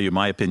let me tell you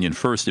my opinion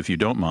first, if you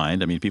don't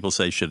mind. I mean, people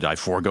say, should I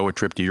forego a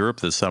trip to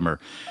Europe this summer?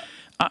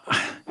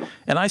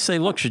 And I say,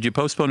 look, should you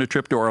postpone a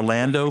trip to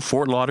Orlando,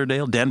 Fort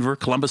Lauderdale, Denver,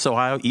 Columbus,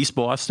 Ohio, East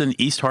Boston,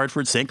 East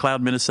Hartford, St.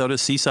 Cloud, Minnesota,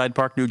 Seaside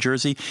Park, New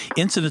Jersey?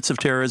 Incidents of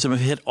terrorism have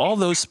hit all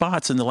those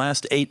spots in the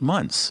last 8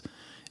 months.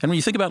 And when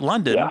you think about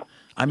London,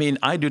 I mean,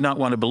 I do not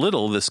want to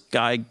belittle this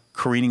guy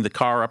careening the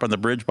car up on the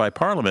bridge by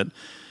Parliament,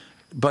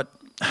 but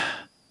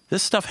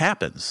this stuff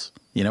happens.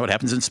 It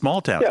happens in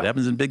small towns. It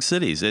happens in big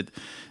cities.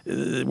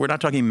 We're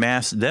not talking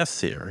mass deaths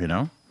here,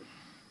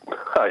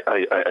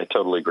 I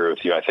totally agree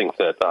with you. I think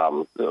that,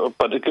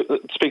 but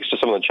it speaks to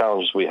some of the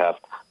challenges we have.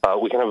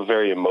 We can have a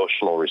very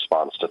emotional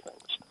response to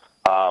things,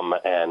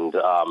 and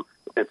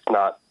it's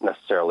not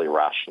necessarily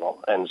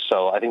rational. And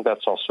so I think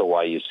that's also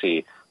why you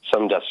see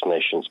some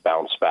destinations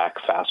bounce back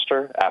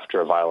faster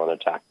after a violent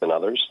attack than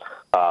others.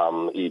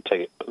 You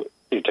take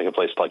a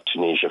place like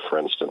Tunisia, for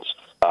instance,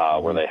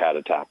 where they had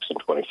attacks in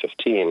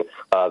 2015.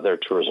 Their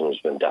tourism has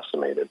been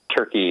decimated.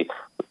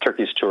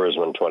 Turkey's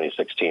tourism in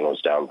 2016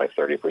 was down by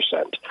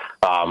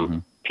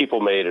 30%.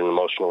 People made an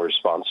emotional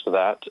response to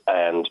that,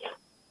 and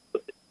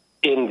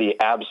in the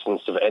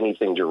absence of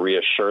anything to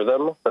reassure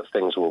them that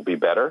things will be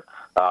better.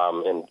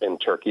 In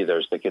Turkey,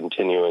 there's the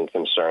continuing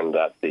concern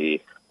that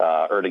the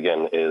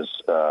Erdogan is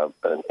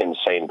an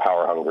insane,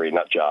 power-hungry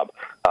nut job,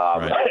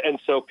 and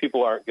so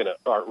people aren't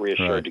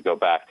reassured to go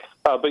back.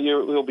 But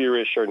you'll be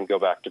reassured and go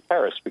back to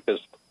Paris because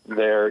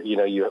there,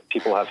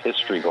 people have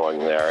history going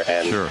there,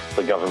 and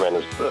the government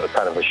is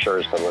kind of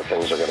assures them that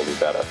things are going to be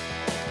better.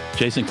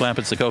 Jason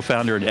Clampett's the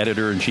co-founder and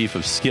editor-in-chief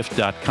of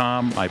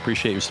Skift.com. I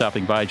appreciate you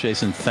stopping by,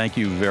 Jason. Thank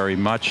you very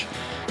much.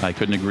 I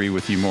couldn't agree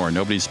with you more.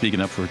 Nobody's speaking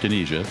up for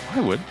Tunisia.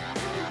 I would.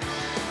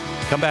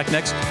 Come back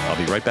next. I'll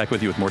be right back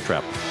with you with more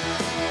travel.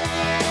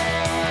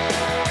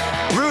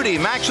 Rudy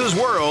Maxa's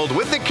World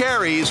with the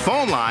Careys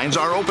phone lines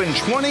are open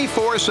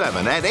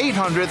 24/7 at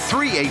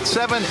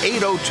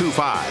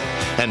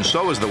 800-387-8025. And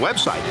so is the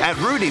website at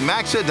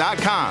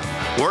rudymaxa.com.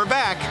 We're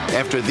back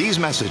after these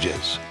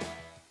messages.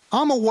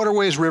 AMA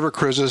Waterways River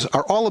Cruises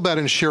are all about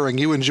ensuring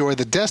you enjoy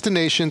the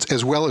destinations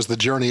as well as the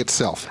journey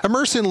itself.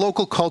 Immerse in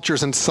local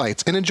cultures and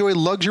sites and enjoy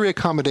luxury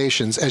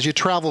accommodations as you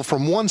travel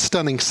from one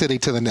stunning city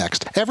to the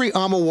next. Every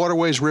AMA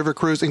Waterways River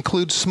Cruise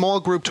includes small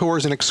group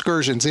tours and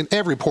excursions in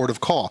every port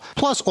of call,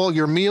 plus all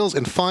your meals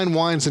and fine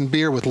wines and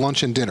beer with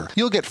lunch and dinner.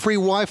 You'll get free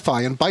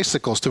Wi-Fi and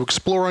bicycles to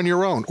explore on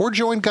your own or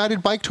join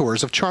guided bike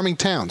tours of charming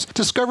towns.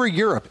 Discover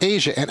Europe,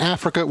 Asia, and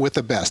Africa with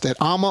the best at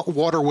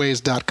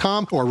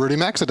amawaterways.com or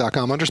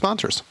rudymaxa.com under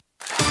sponsors.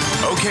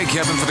 Okay,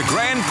 Kevin, for the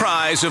grand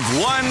prize of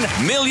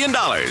 $1 million.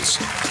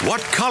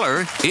 What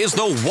color is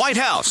the White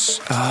House?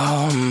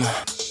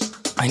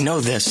 I know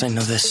this.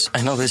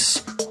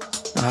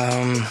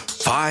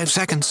 5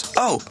 seconds.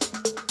 Oh,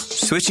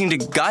 switching to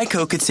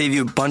Geico could save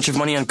you a bunch of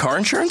money on car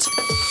insurance?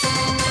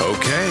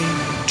 Okay.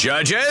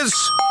 Judges?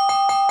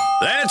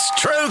 That's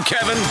true,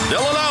 Kevin.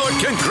 They'll allow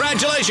it.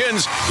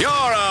 Congratulations. You're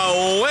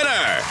a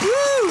winner.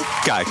 Woo!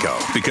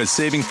 Geico, because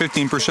saving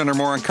 15% or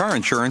more on car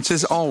insurance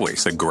is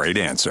always a great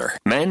answer.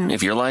 Men,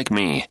 if you're like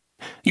me,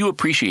 you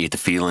appreciate the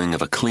feeling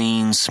of a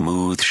clean,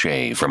 smooth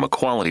shave from a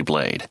quality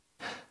blade.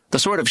 The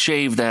sort of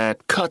shave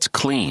that cuts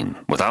clean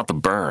without the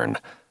burn.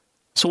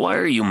 So why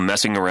are you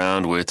messing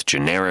around with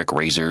generic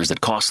razors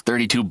that cost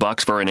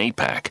 $32 for an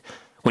 8-pack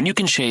when you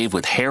can shave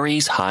with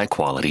Harry's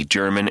high-quality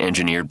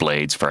German-engineered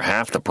blades for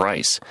half the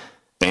price?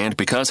 And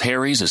because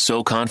Harry's is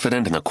so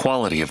confident in the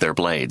quality of their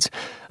blades,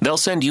 they'll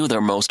send you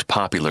their most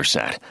popular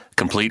set,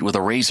 complete with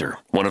a razor,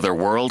 one of their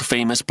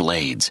world-famous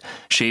blades,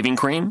 shaving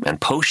cream, and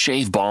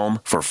post-shave balm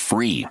for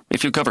free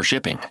if you cover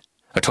shipping.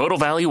 A total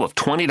value of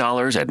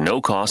 $20 at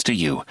no cost to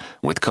you,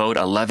 with code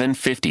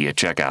 1150 at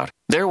checkout.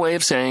 Their way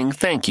of saying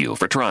thank you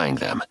for trying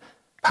them.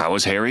 How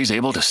is Harry's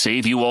able to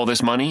save you all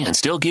this money and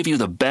still give you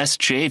the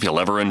best shave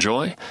you'll ever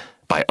enjoy?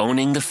 By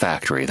owning the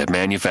factory that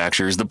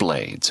manufactures the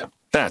blades.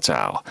 That's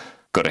how.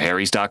 Go to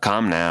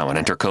harrys.com now and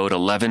enter code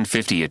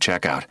 1150 at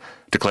checkout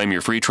to claim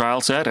your free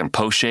trial set and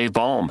post-shave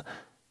balm.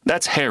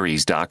 That's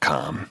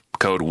harrys.com.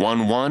 Code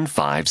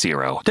 1150.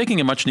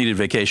 Taking a much-needed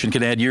vacation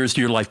can add years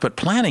to your life, but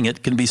planning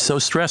it can be so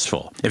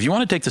stressful. If you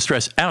want to take the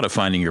stress out of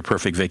finding your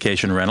perfect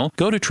vacation rental,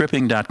 go to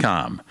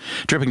tripping.com.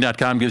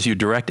 Tripping.com gives you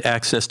direct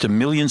access to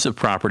millions of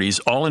properties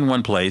all in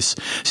one place,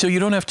 so you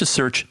don't have to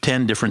search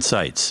 10 different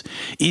sites.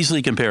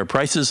 Easily compare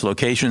prices,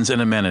 locations,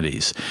 and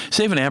amenities.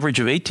 Save an average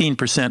of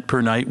 18%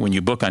 per night when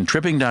you book on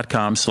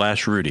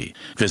tripping.com/Rudy.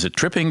 Visit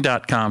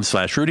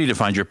tripping.com/Rudy to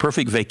find your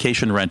perfect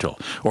vacation rental.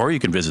 Or you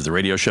can visit the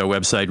radio show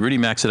website,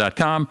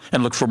 rudymaxa.com,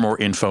 and look for more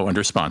info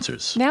under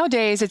sponsors.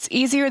 Nowadays, it's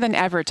easier than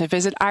ever to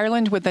visit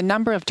Ireland with the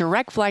number of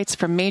direct flights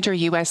from major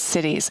U.S.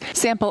 cities.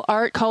 Sample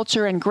art,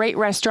 culture, and great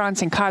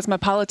restaurants in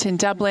cosmopolitan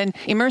Dublin.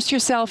 Immerse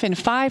yourself in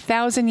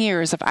 5,000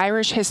 years of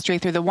Irish history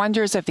through the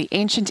wonders of the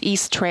ancient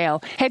East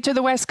Trail. Head to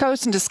the West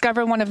Coast and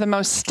discover one of the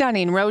most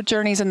stunning road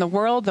journeys in the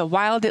world, the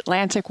Wild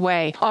Atlantic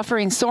Way,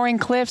 offering soaring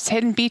cliffs,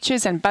 hidden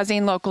beaches, and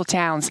buzzing local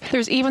towns.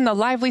 There's even the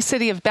lively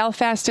city of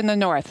Belfast in the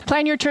north.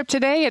 Plan your trip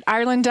today at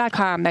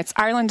Ireland.com. That's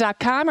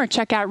Ireland.com, or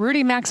check out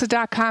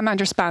rudymaxa.com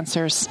under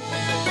sponsors.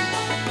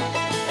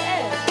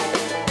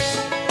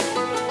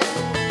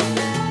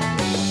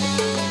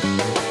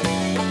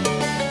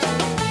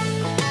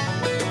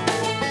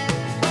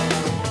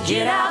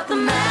 Get out the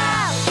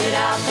map,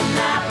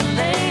 and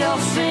lay your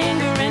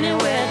finger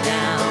anywhere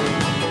down.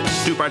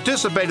 To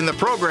participate in the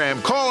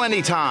program, call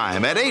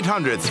anytime at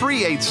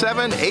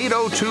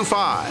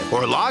 800-387-8025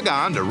 or log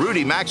on to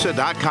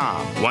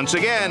rudymaxa.com. Once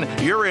again,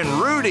 you're in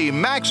Rudy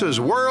Maxa's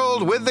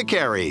World with the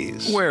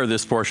Careys. Where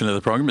this portion of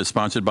the program is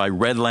sponsored by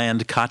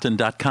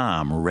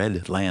redlandcotton.com.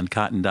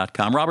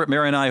 Redlandcotton.com. Robert,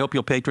 Mary, and I hope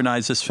you'll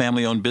patronize this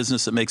family-owned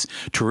business that makes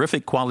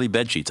terrific quality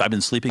bed sheets. I've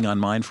been sleeping on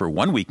mine for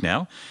 1 week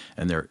now,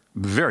 and they're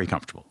very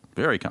comfortable.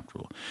 Very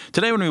comfortable.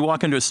 Today, when we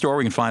walk into a store,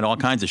 we can find all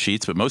kinds of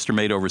sheets, but most are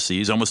made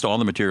overseas. Almost all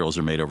the materials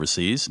are made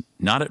overseas,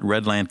 not at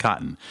Redland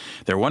Cotton.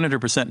 They're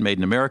 100% made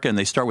in America, and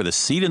they start with a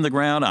seed in the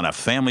ground on a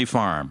family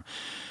farm.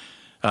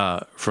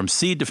 From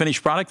seed to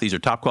finished product, these are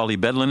top-quality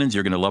bed linens.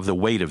 You're going to love the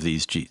weight of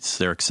these sheets.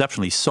 They're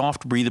exceptionally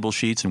soft, breathable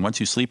sheets, and once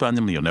you sleep on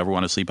them, you'll never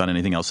want to sleep on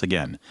anything else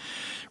again.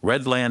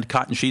 Redland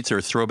Cotton sheets are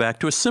a throwback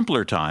to a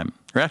simpler time.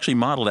 They're actually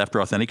modeled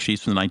after authentic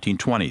sheets from the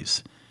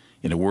 1920s.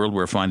 In a world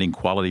where finding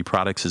quality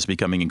products is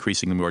becoming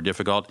increasingly more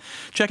difficult,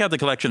 check out the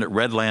collection at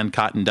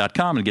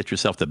redlandcotton.com and get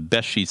yourself the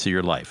best sheets of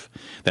your life.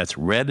 That's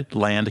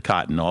Redland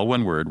Cotton, all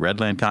one word,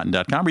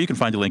 redlandcotton.com, or you can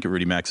find the link at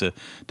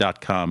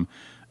rudymaxa.com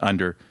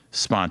under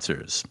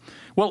sponsors.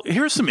 Well,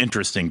 here's some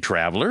interesting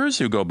travelers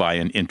who go by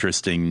an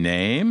interesting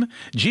name.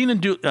 Julie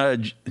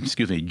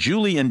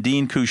and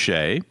Dean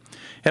Couché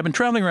have been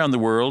traveling around the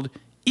world,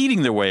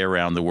 eating their way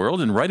around the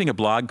world, and writing a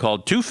blog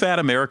called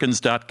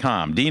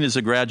TwoFatAmericans.com. Dean is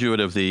a graduate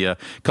of the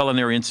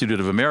Culinary Institute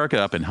of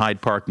America up in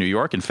Hyde Park, New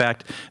York. In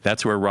fact,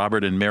 that's where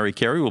Robert and Mary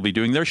Carey will be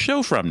doing their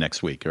show from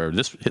next week, or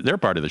their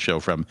part of the show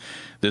from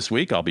this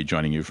week. I'll be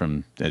joining you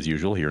from, as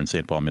usual, here in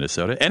St. Paul,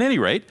 Minnesota. At any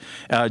rate,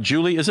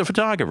 Julie is a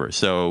photographer,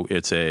 so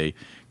it's a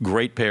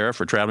great pair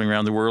for traveling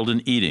around the world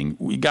and eating.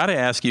 We got to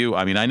ask you,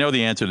 I mean, I know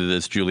the answer to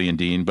this, Julie and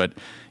Dean, but,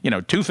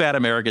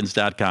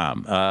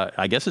 TwoFatAmericans.com.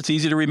 I guess it's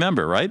easy to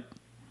remember, right?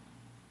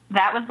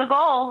 That was the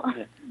goal.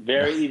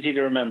 Very easy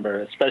to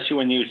remember, especially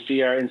when you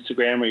see our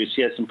Instagram or you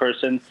see us in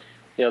person.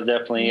 You'll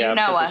definitely put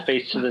the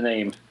face to the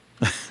name.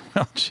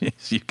 Well,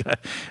 jeez,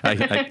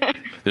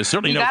 there's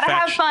certainly you no gotta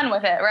fat have fun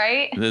with it,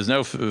 right? There's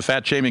no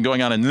fat shaming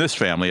going on in this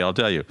family, I'll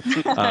tell you.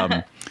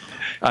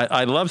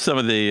 I love some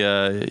of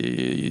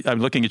the. I'm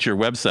looking at your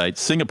website.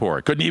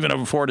 Singapore couldn't even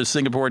afford a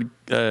Singapore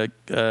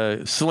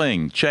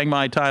sling. Chiang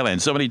Mai,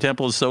 Thailand. So many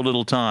temples, so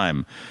little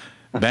time.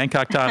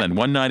 Bangkok, Thailand.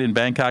 One night in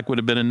Bangkok would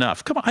have been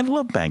enough. Come on, I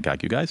love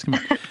Bangkok, you guys. Come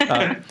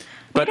on.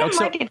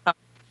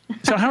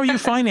 So how are you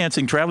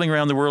financing traveling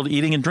around the world,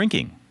 eating and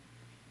drinking?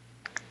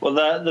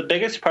 Well, the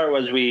biggest part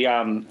was we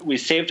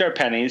saved our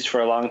pennies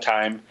for a long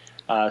time,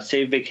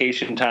 saved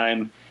vacation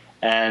time,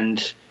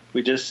 and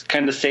we just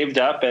kind of saved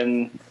up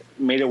and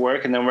made it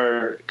work. And then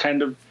we're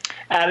kind of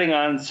adding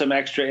on some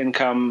extra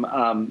income,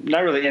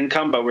 not really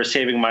income, but we're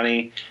saving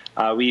money.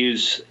 We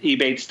use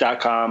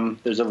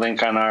ebates.com. There's a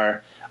link on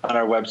our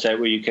website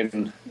where you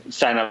can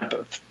sign up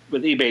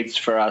with Ebates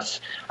for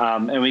us,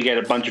 and we get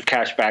a bunch of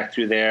cash back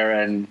through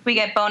there. And we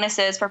get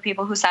bonuses for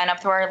people who sign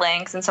up through our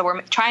links, and so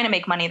we're trying to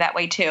make money that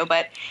way too.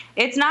 But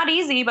it's not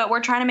easy, but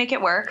we're trying to make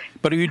it work.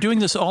 But are you doing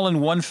this all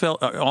in one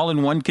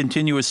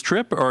continuous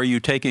trip, or are you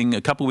taking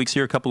a couple weeks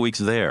here, a couple weeks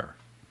there?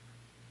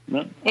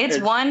 No, it's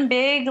one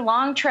big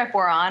long trip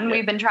we're on. Yeah.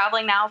 We've been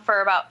traveling now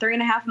for about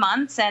 3.5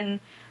 months,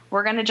 and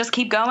we're going to just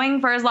keep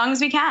going for as long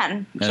as we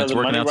can. And so it's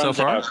working out so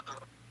far?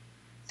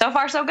 So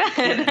far, so good.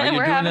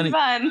 We're having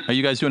fun. Are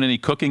you guys doing any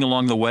cooking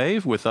along the way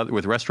with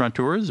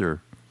restaurateurs,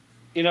 or?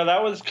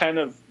 That was kind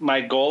of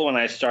my goal when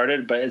I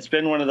started, but it's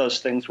been one of those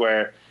things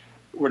where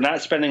we're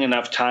not spending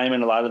enough time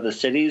in a lot of the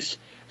cities,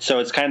 so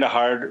it's kind of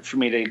hard for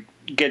me to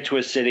get to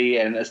a city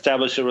and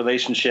establish a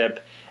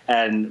relationship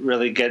and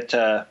really get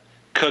to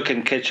cook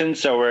in kitchen.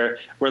 So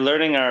we're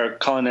learning our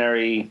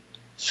culinary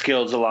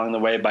skills along the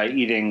way by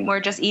eating.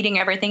 We're just eating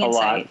everything in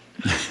sight.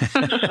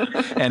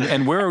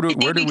 And where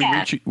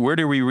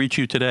do we reach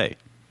you today?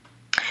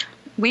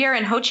 We are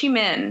in Ho Chi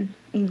Minh,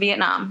 in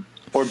Vietnam.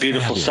 Or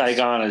beautiful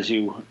Saigon, as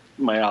you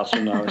might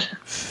also know it.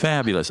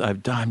 Fabulous.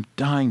 I'm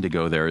dying to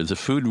go there. Is the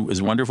food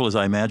as wonderful as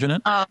I imagine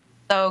it? Oh,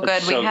 so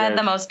good. So we had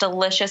the most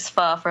delicious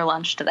pho for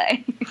lunch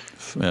today.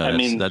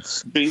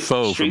 That's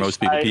pho for most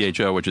people,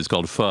 PHO, which is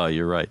called pho.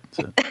 You're right.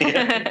 So.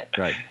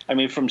 Right. I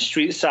mean, from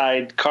street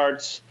side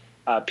carts,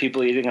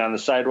 people eating on the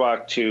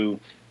sidewalk, to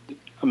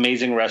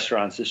amazing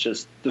restaurants. It's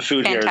just the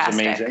food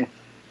Fantastic. Here is amazing.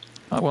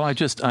 Well, I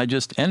just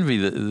envy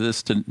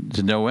this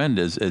to no end,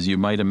 as you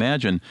might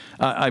imagine.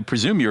 I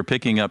presume you're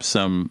picking up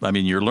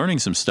you're learning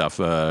some stuff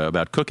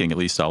about cooking. At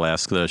least I'll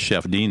ask the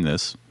Chef Dean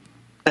this.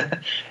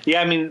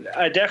 Yeah,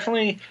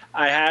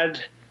 I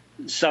had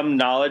some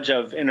knowledge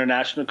of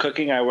international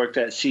cooking. I worked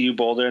at CU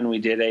Boulder, and we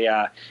did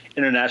a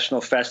international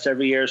fest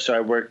every year. So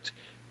I worked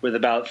with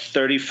about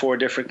 34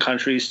 different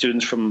countries,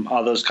 students from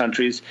all those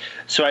countries.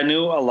 So I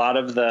knew a lot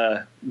of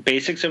the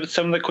basics of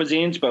some of the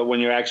cuisines, but when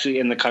you're actually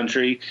in the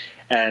country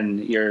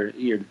and you're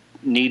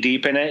knee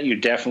deep in it, you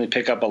definitely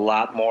pick up a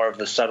lot more of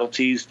the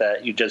subtleties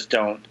that you just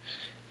don't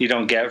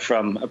get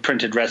from a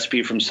printed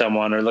recipe from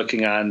someone or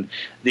looking on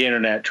the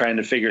internet trying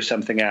to figure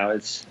something out.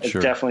 It's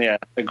Sure. definitely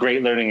a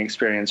great learning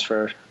experience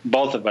for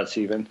both of us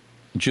even.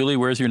 Julie,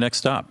 where's your next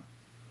stop?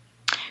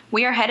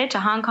 We are headed to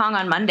Hong Kong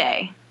on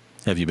Monday.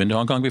 Have you been to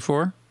Hong Kong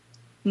before?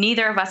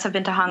 Neither of us have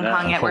been to Hong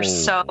Kong yet. We're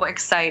so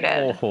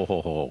excited.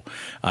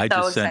 I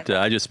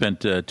just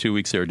spent 2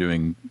 weeks there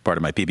doing part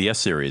of my PBS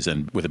series,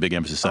 and with a big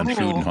emphasis on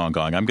food in Hong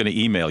Kong. I'm going to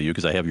email you,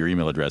 because I have your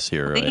email address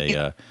here.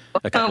 A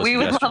couple we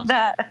would love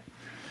that.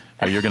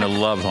 You're going to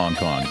love Hong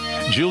Kong.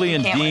 Julie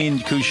and Dean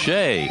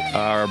Couché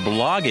are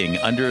blogging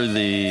under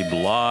the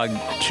blog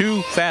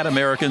Two Fat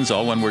Americans,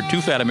 all one word,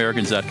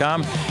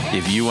 TwoFatAmericans.com.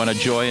 If you want to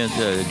join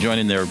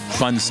in their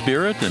fun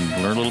spirit and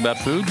learn a little about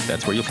food,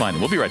 that's where you'll find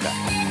them. We'll be right back.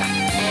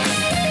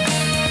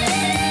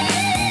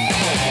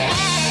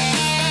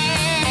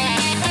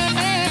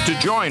 To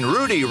join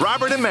Rudy,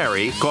 Robert, and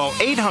Mary, call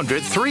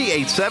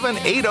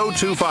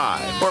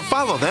 800-387-8025 or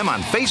follow them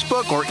on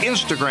Facebook or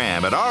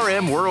Instagram at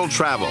RM World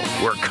Travel.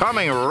 We're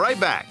coming right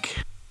back.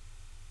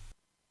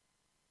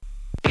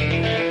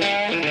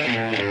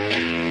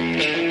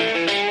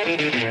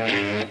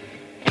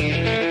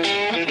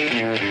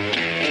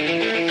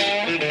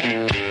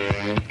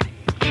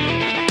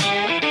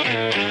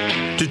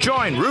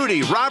 join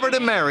Rudy, Robert,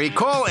 and Mary.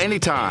 Call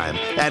anytime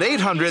at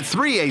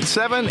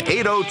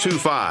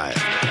 800-387-8025.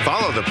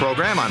 Follow the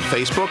program on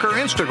Facebook or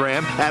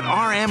Instagram at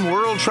RM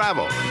World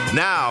Travel.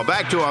 Now,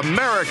 back to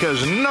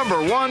America's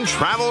 #1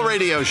 travel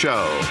radio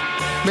show.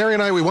 Mary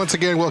and I, we once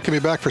again welcome you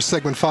back for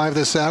segment 5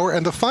 this hour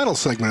and the final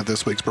segment of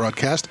this week's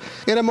broadcast.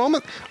 In a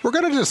moment, we're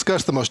going to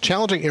discuss the most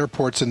challenging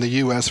airports in the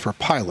U.S. for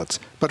pilots.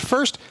 But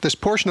first, this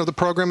portion of the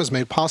program is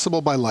made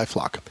possible by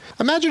LifeLock.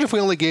 Imagine if we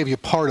only gave you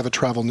part of a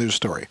travel news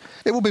story.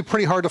 It will be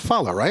pretty hard to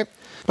follow, right?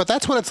 But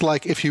that's what it's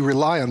like if you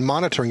rely on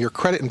monitoring your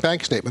credit and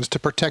bank statements to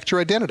protect your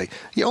identity.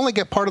 You only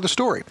get part of the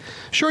story.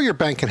 Sure, your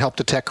bank can help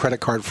detect credit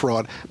card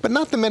fraud, but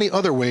not the many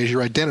other ways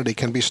your identity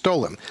can be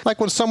stolen. Like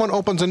when someone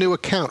opens a new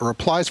account or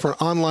applies for an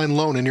online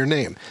loan in your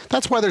name.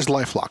 That's why there's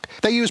LifeLock.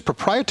 They use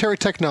proprietary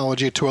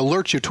technology to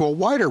alert you to a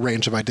wider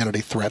range of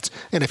identity threats,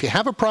 and if you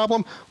have a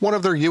problem, one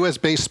of their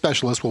U.S.-based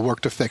specialists will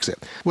work to fix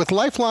it. With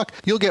LifeLock,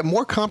 you'll get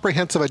more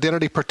comprehensive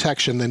identity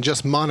protection than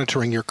just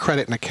monitoring your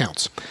credit and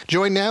accounts.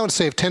 Join now and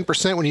save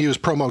 10% when you use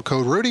promo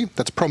code Rudy.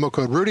 That's promo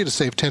code Rudy to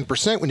save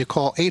 10% when you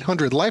call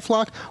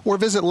 800-LifeLock or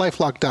visit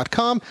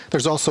lifelock.com.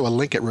 There's also a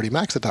link at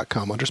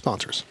rudymaxa.com under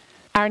sponsors.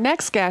 Our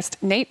next guest,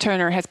 Nate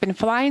Turner, has been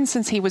flying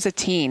since he was a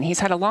teen.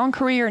 He's had a long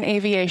career in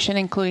aviation,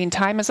 including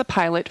time as a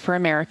pilot for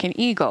American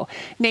Eagle.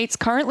 Nate's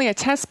currently a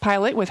test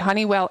pilot with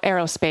Honeywell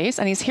Aerospace,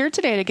 and he's here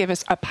today to give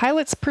us a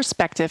pilot's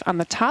perspective on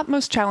the top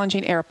most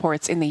challenging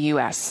airports in the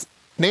U.S.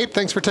 Nate,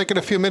 thanks for taking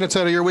a few minutes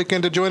out of your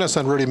weekend to join us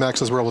on Rudy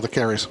Maxa's World with the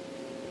Carries.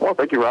 Well,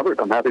 thank you, Robert.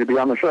 I'm happy to be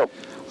on the show.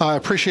 I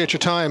appreciate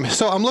your time.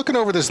 So I'm looking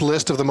over this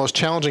list of the most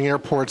challenging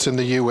airports in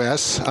the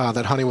U.S.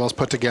 That Honeywell's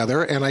put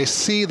together, and I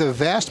see the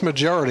vast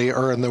majority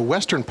are in the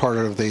western part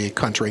of the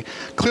country.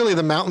 Clearly,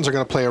 the mountains are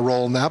going to play a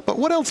role in that, but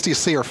what else do you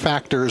see are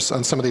factors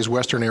on some of these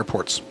western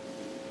airports?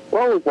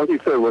 Well, like you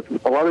said, with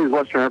a lot of these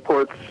western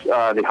airports,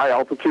 the high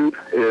altitude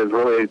is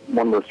really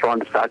one of the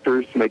strongest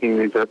factors, making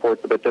these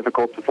airports a bit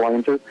difficult to fly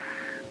into.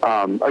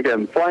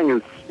 Again, flying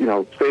is,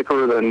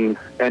 safer than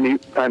any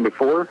time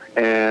before,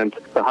 and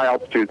the high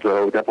altitudes,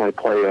 though, definitely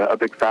play a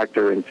big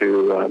factor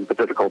into the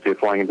difficulty of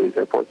flying into these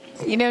airports.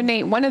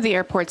 Nate, one of the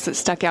airports that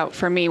stuck out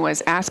for me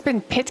was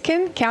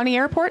Aspen-Pitkin County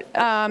Airport,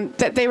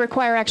 that they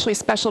require actually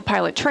special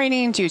pilot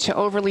training due to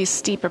overly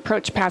steep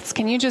approach paths.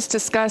 Can you just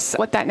discuss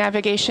what that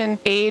navigation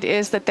aid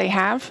is that they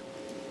have?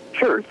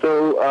 Sure.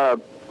 So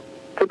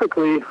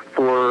typically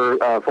for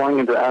flying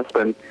into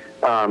Aspen,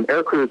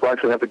 air crews will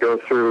actually have to go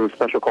through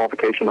special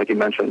qualification, like you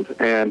mentioned.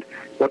 And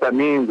what that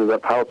means is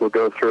that pilots will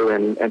go through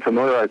and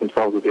familiarize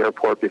themselves with the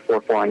airport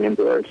before flying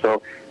into there.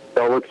 So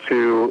they'll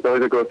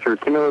either go through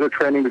simulator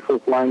training before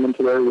flying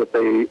into there with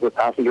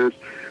passengers,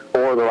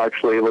 or they'll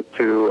actually look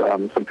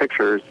to some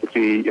pictures to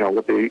see,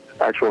 what the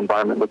actual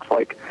environment looks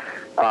like.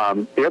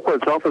 The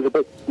airport itself is a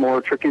bit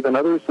more tricky than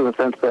others in the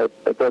sense that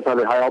it does have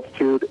a high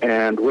altitude,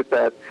 and with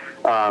that,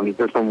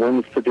 there's some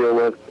winds to deal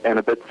with and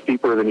a bit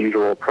steeper than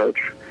usual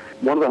approach.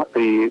 One of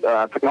the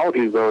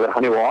technologies, though, that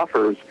Honeywell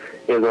offers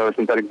is our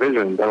synthetic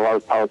vision that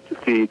allows pilots to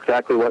see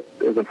exactly what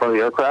is in front of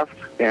the aircraft,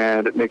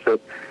 and it makes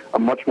it a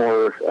much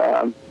more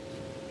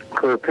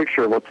clear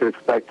picture of what to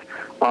expect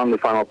on the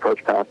final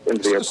approach path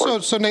into the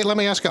airport. So Nate, let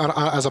me ask you,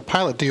 as a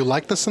pilot, do you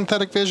like the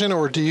synthetic vision,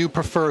 or do you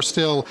prefer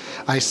still,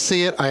 I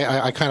see it,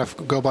 I kind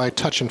of go by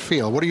touch and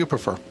feel? What do you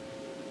prefer?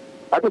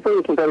 I prefer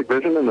the synthetic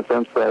vision in the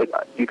sense that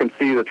you can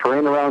see the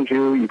terrain around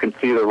you, you can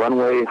see the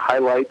runway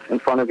highlights in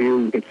front of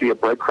you, you can see a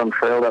breadcrumb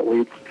trail that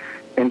leads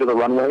into the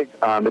runway.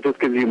 It just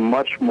gives you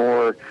much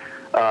more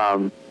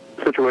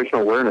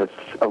situational awareness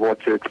of what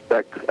to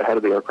expect ahead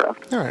of the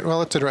aircraft. All right, well,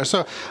 that's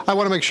interesting. So I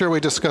want to make sure we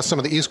discuss some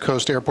of the East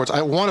Coast airports.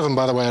 One of them,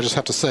 by the way, I just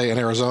have to say, in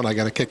Arizona, I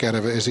got a kick out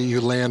of it, is that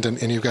you land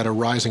and you've got a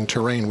rising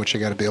terrain, which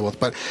you got to deal with.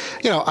 But,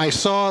 I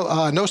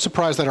saw, no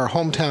surprise that our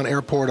hometown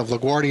airport of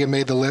LaGuardia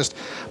made the list,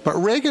 but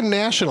Reagan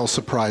National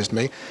surprised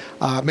me.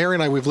 Mary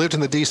and I, we've lived in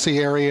the D.C.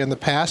 area in the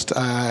past.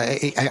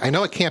 I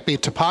know it can't be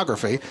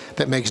topography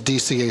that makes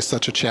DCA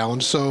such a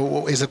challenge.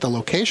 So is it the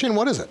location?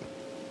 What is it?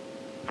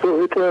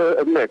 So it's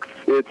a mix.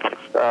 It's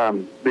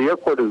the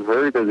airport is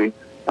very busy.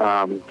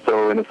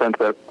 So in the sense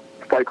that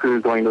flight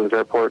crews going to this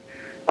airport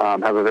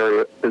have a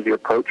very busy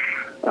approach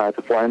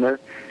to fly in there,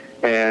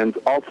 and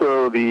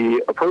also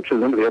the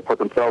approaches into the airport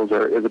themselves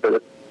is a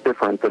bit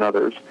different than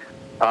others.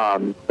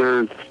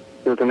 There's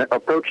an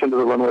approach into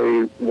the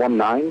runway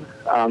 19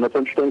 that's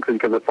interesting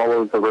because it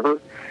follows the river,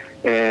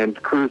 and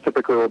crews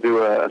typically will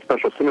do a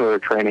special simulator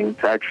training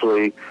to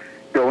actually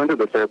go into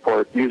this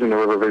airport using the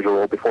river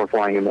visual before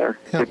flying in there.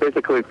 Yeah. It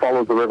basically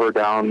follows the river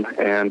down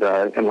and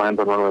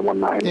lands on runway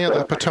 19. Yeah,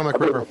 the Potomac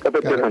River. A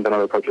bit different than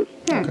other approaches.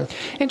 Okay.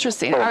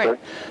 Interesting. All right.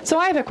 So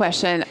I have a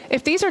question.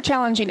 If these are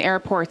challenging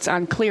airports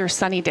on clear,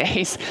 sunny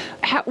days,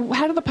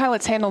 how do the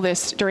pilots handle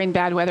this during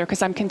bad weather?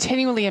 Because I'm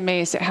continually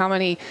amazed at how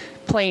many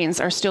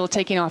planes are still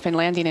taking off and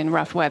landing in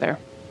rough weather.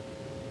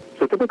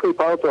 So typically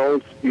pilots are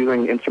always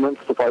using instruments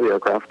to fly the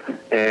aircraft,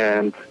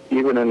 and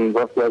even in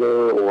rough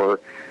weather or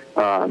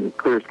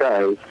clear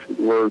skies,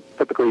 we're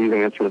typically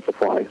using instruments to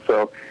fly.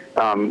 So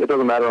it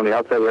doesn't matter on the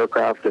outside of the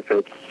aircraft if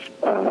it's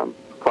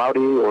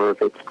cloudy or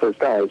if it's clear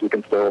skies, we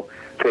can still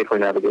safely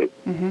navigate.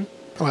 Mm-hmm.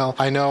 Well,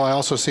 I know I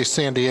also see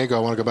San Diego. I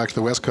want to go back to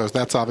the West Coast.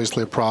 That's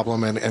obviously a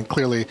problem, and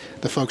clearly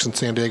the folks in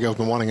San Diego have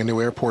been wanting a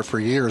new airport for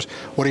years.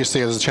 What do you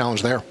see as a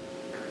challenge there?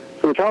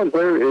 So the challenge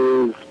there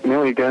is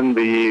mainly, again,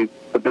 the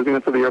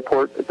busyness of the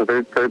airport. It's a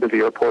very, very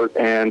busy airport,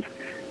 and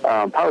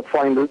pilots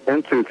flying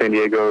into San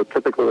Diego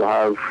typically will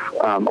have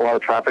a lot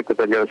of traffic that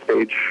they've got to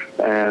stage,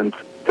 and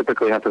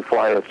typically have to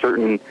fly a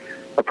certain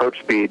approach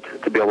speed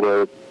to be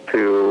able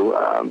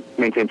to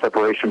maintain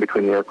separation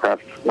between the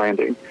aircraft's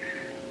landing.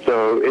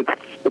 So it's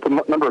a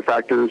number of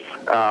factors,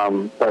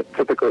 but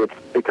typically it's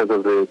because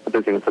of the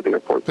busyness of the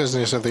airport.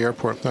 Busyness of the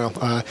airport. Well,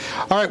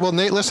 all right. Well,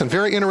 Nate, listen,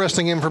 very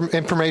interesting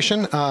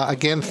information.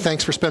 Again,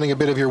 thanks for spending a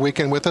bit of your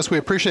weekend with us. We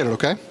appreciate it,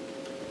 okay?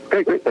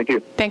 Okay, great. Thank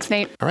you. Thanks,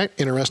 Nate. All right.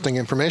 Interesting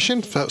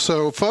information.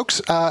 So,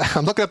 folks,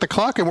 I'm looking at the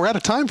clock, and we're out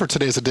of time for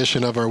today's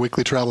edition of our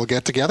weekly travel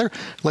get-together,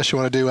 unless you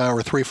want to do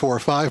hour 3, 4, or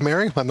 5,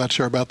 Mary. I'm not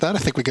sure about that. I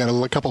think we got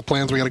a couple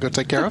plans we got to go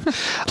take care of.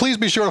 Please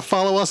be sure to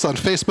follow us on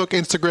Facebook,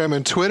 Instagram,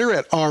 and Twitter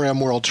at RM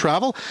World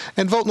Travel,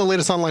 and vote in the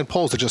latest online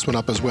polls that just went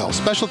up as well.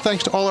 Special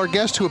thanks to all our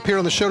guests who appear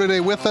on the show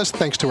today with us.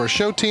 Thanks to our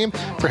show team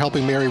for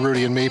helping Mary,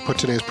 Rudy, and me put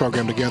today's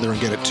program together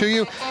and get it to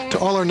you. To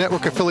all our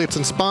network affiliates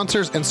and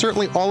sponsors, and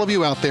certainly all of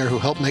you out there who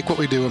help make what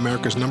we do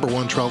America's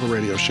 #1 travel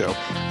radio show.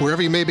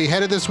 Wherever you may be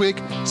headed this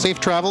week, safe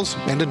travels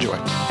and enjoy.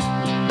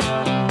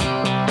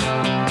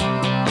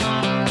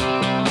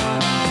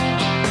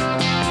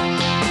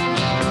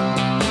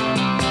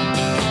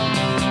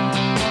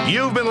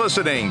 You've been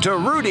listening to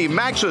Rudy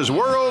Maxa's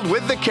World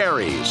with the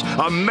Careys,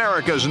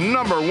 America's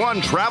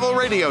 #1 travel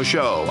radio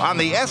show on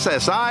the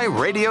SSI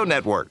Radio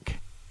Network.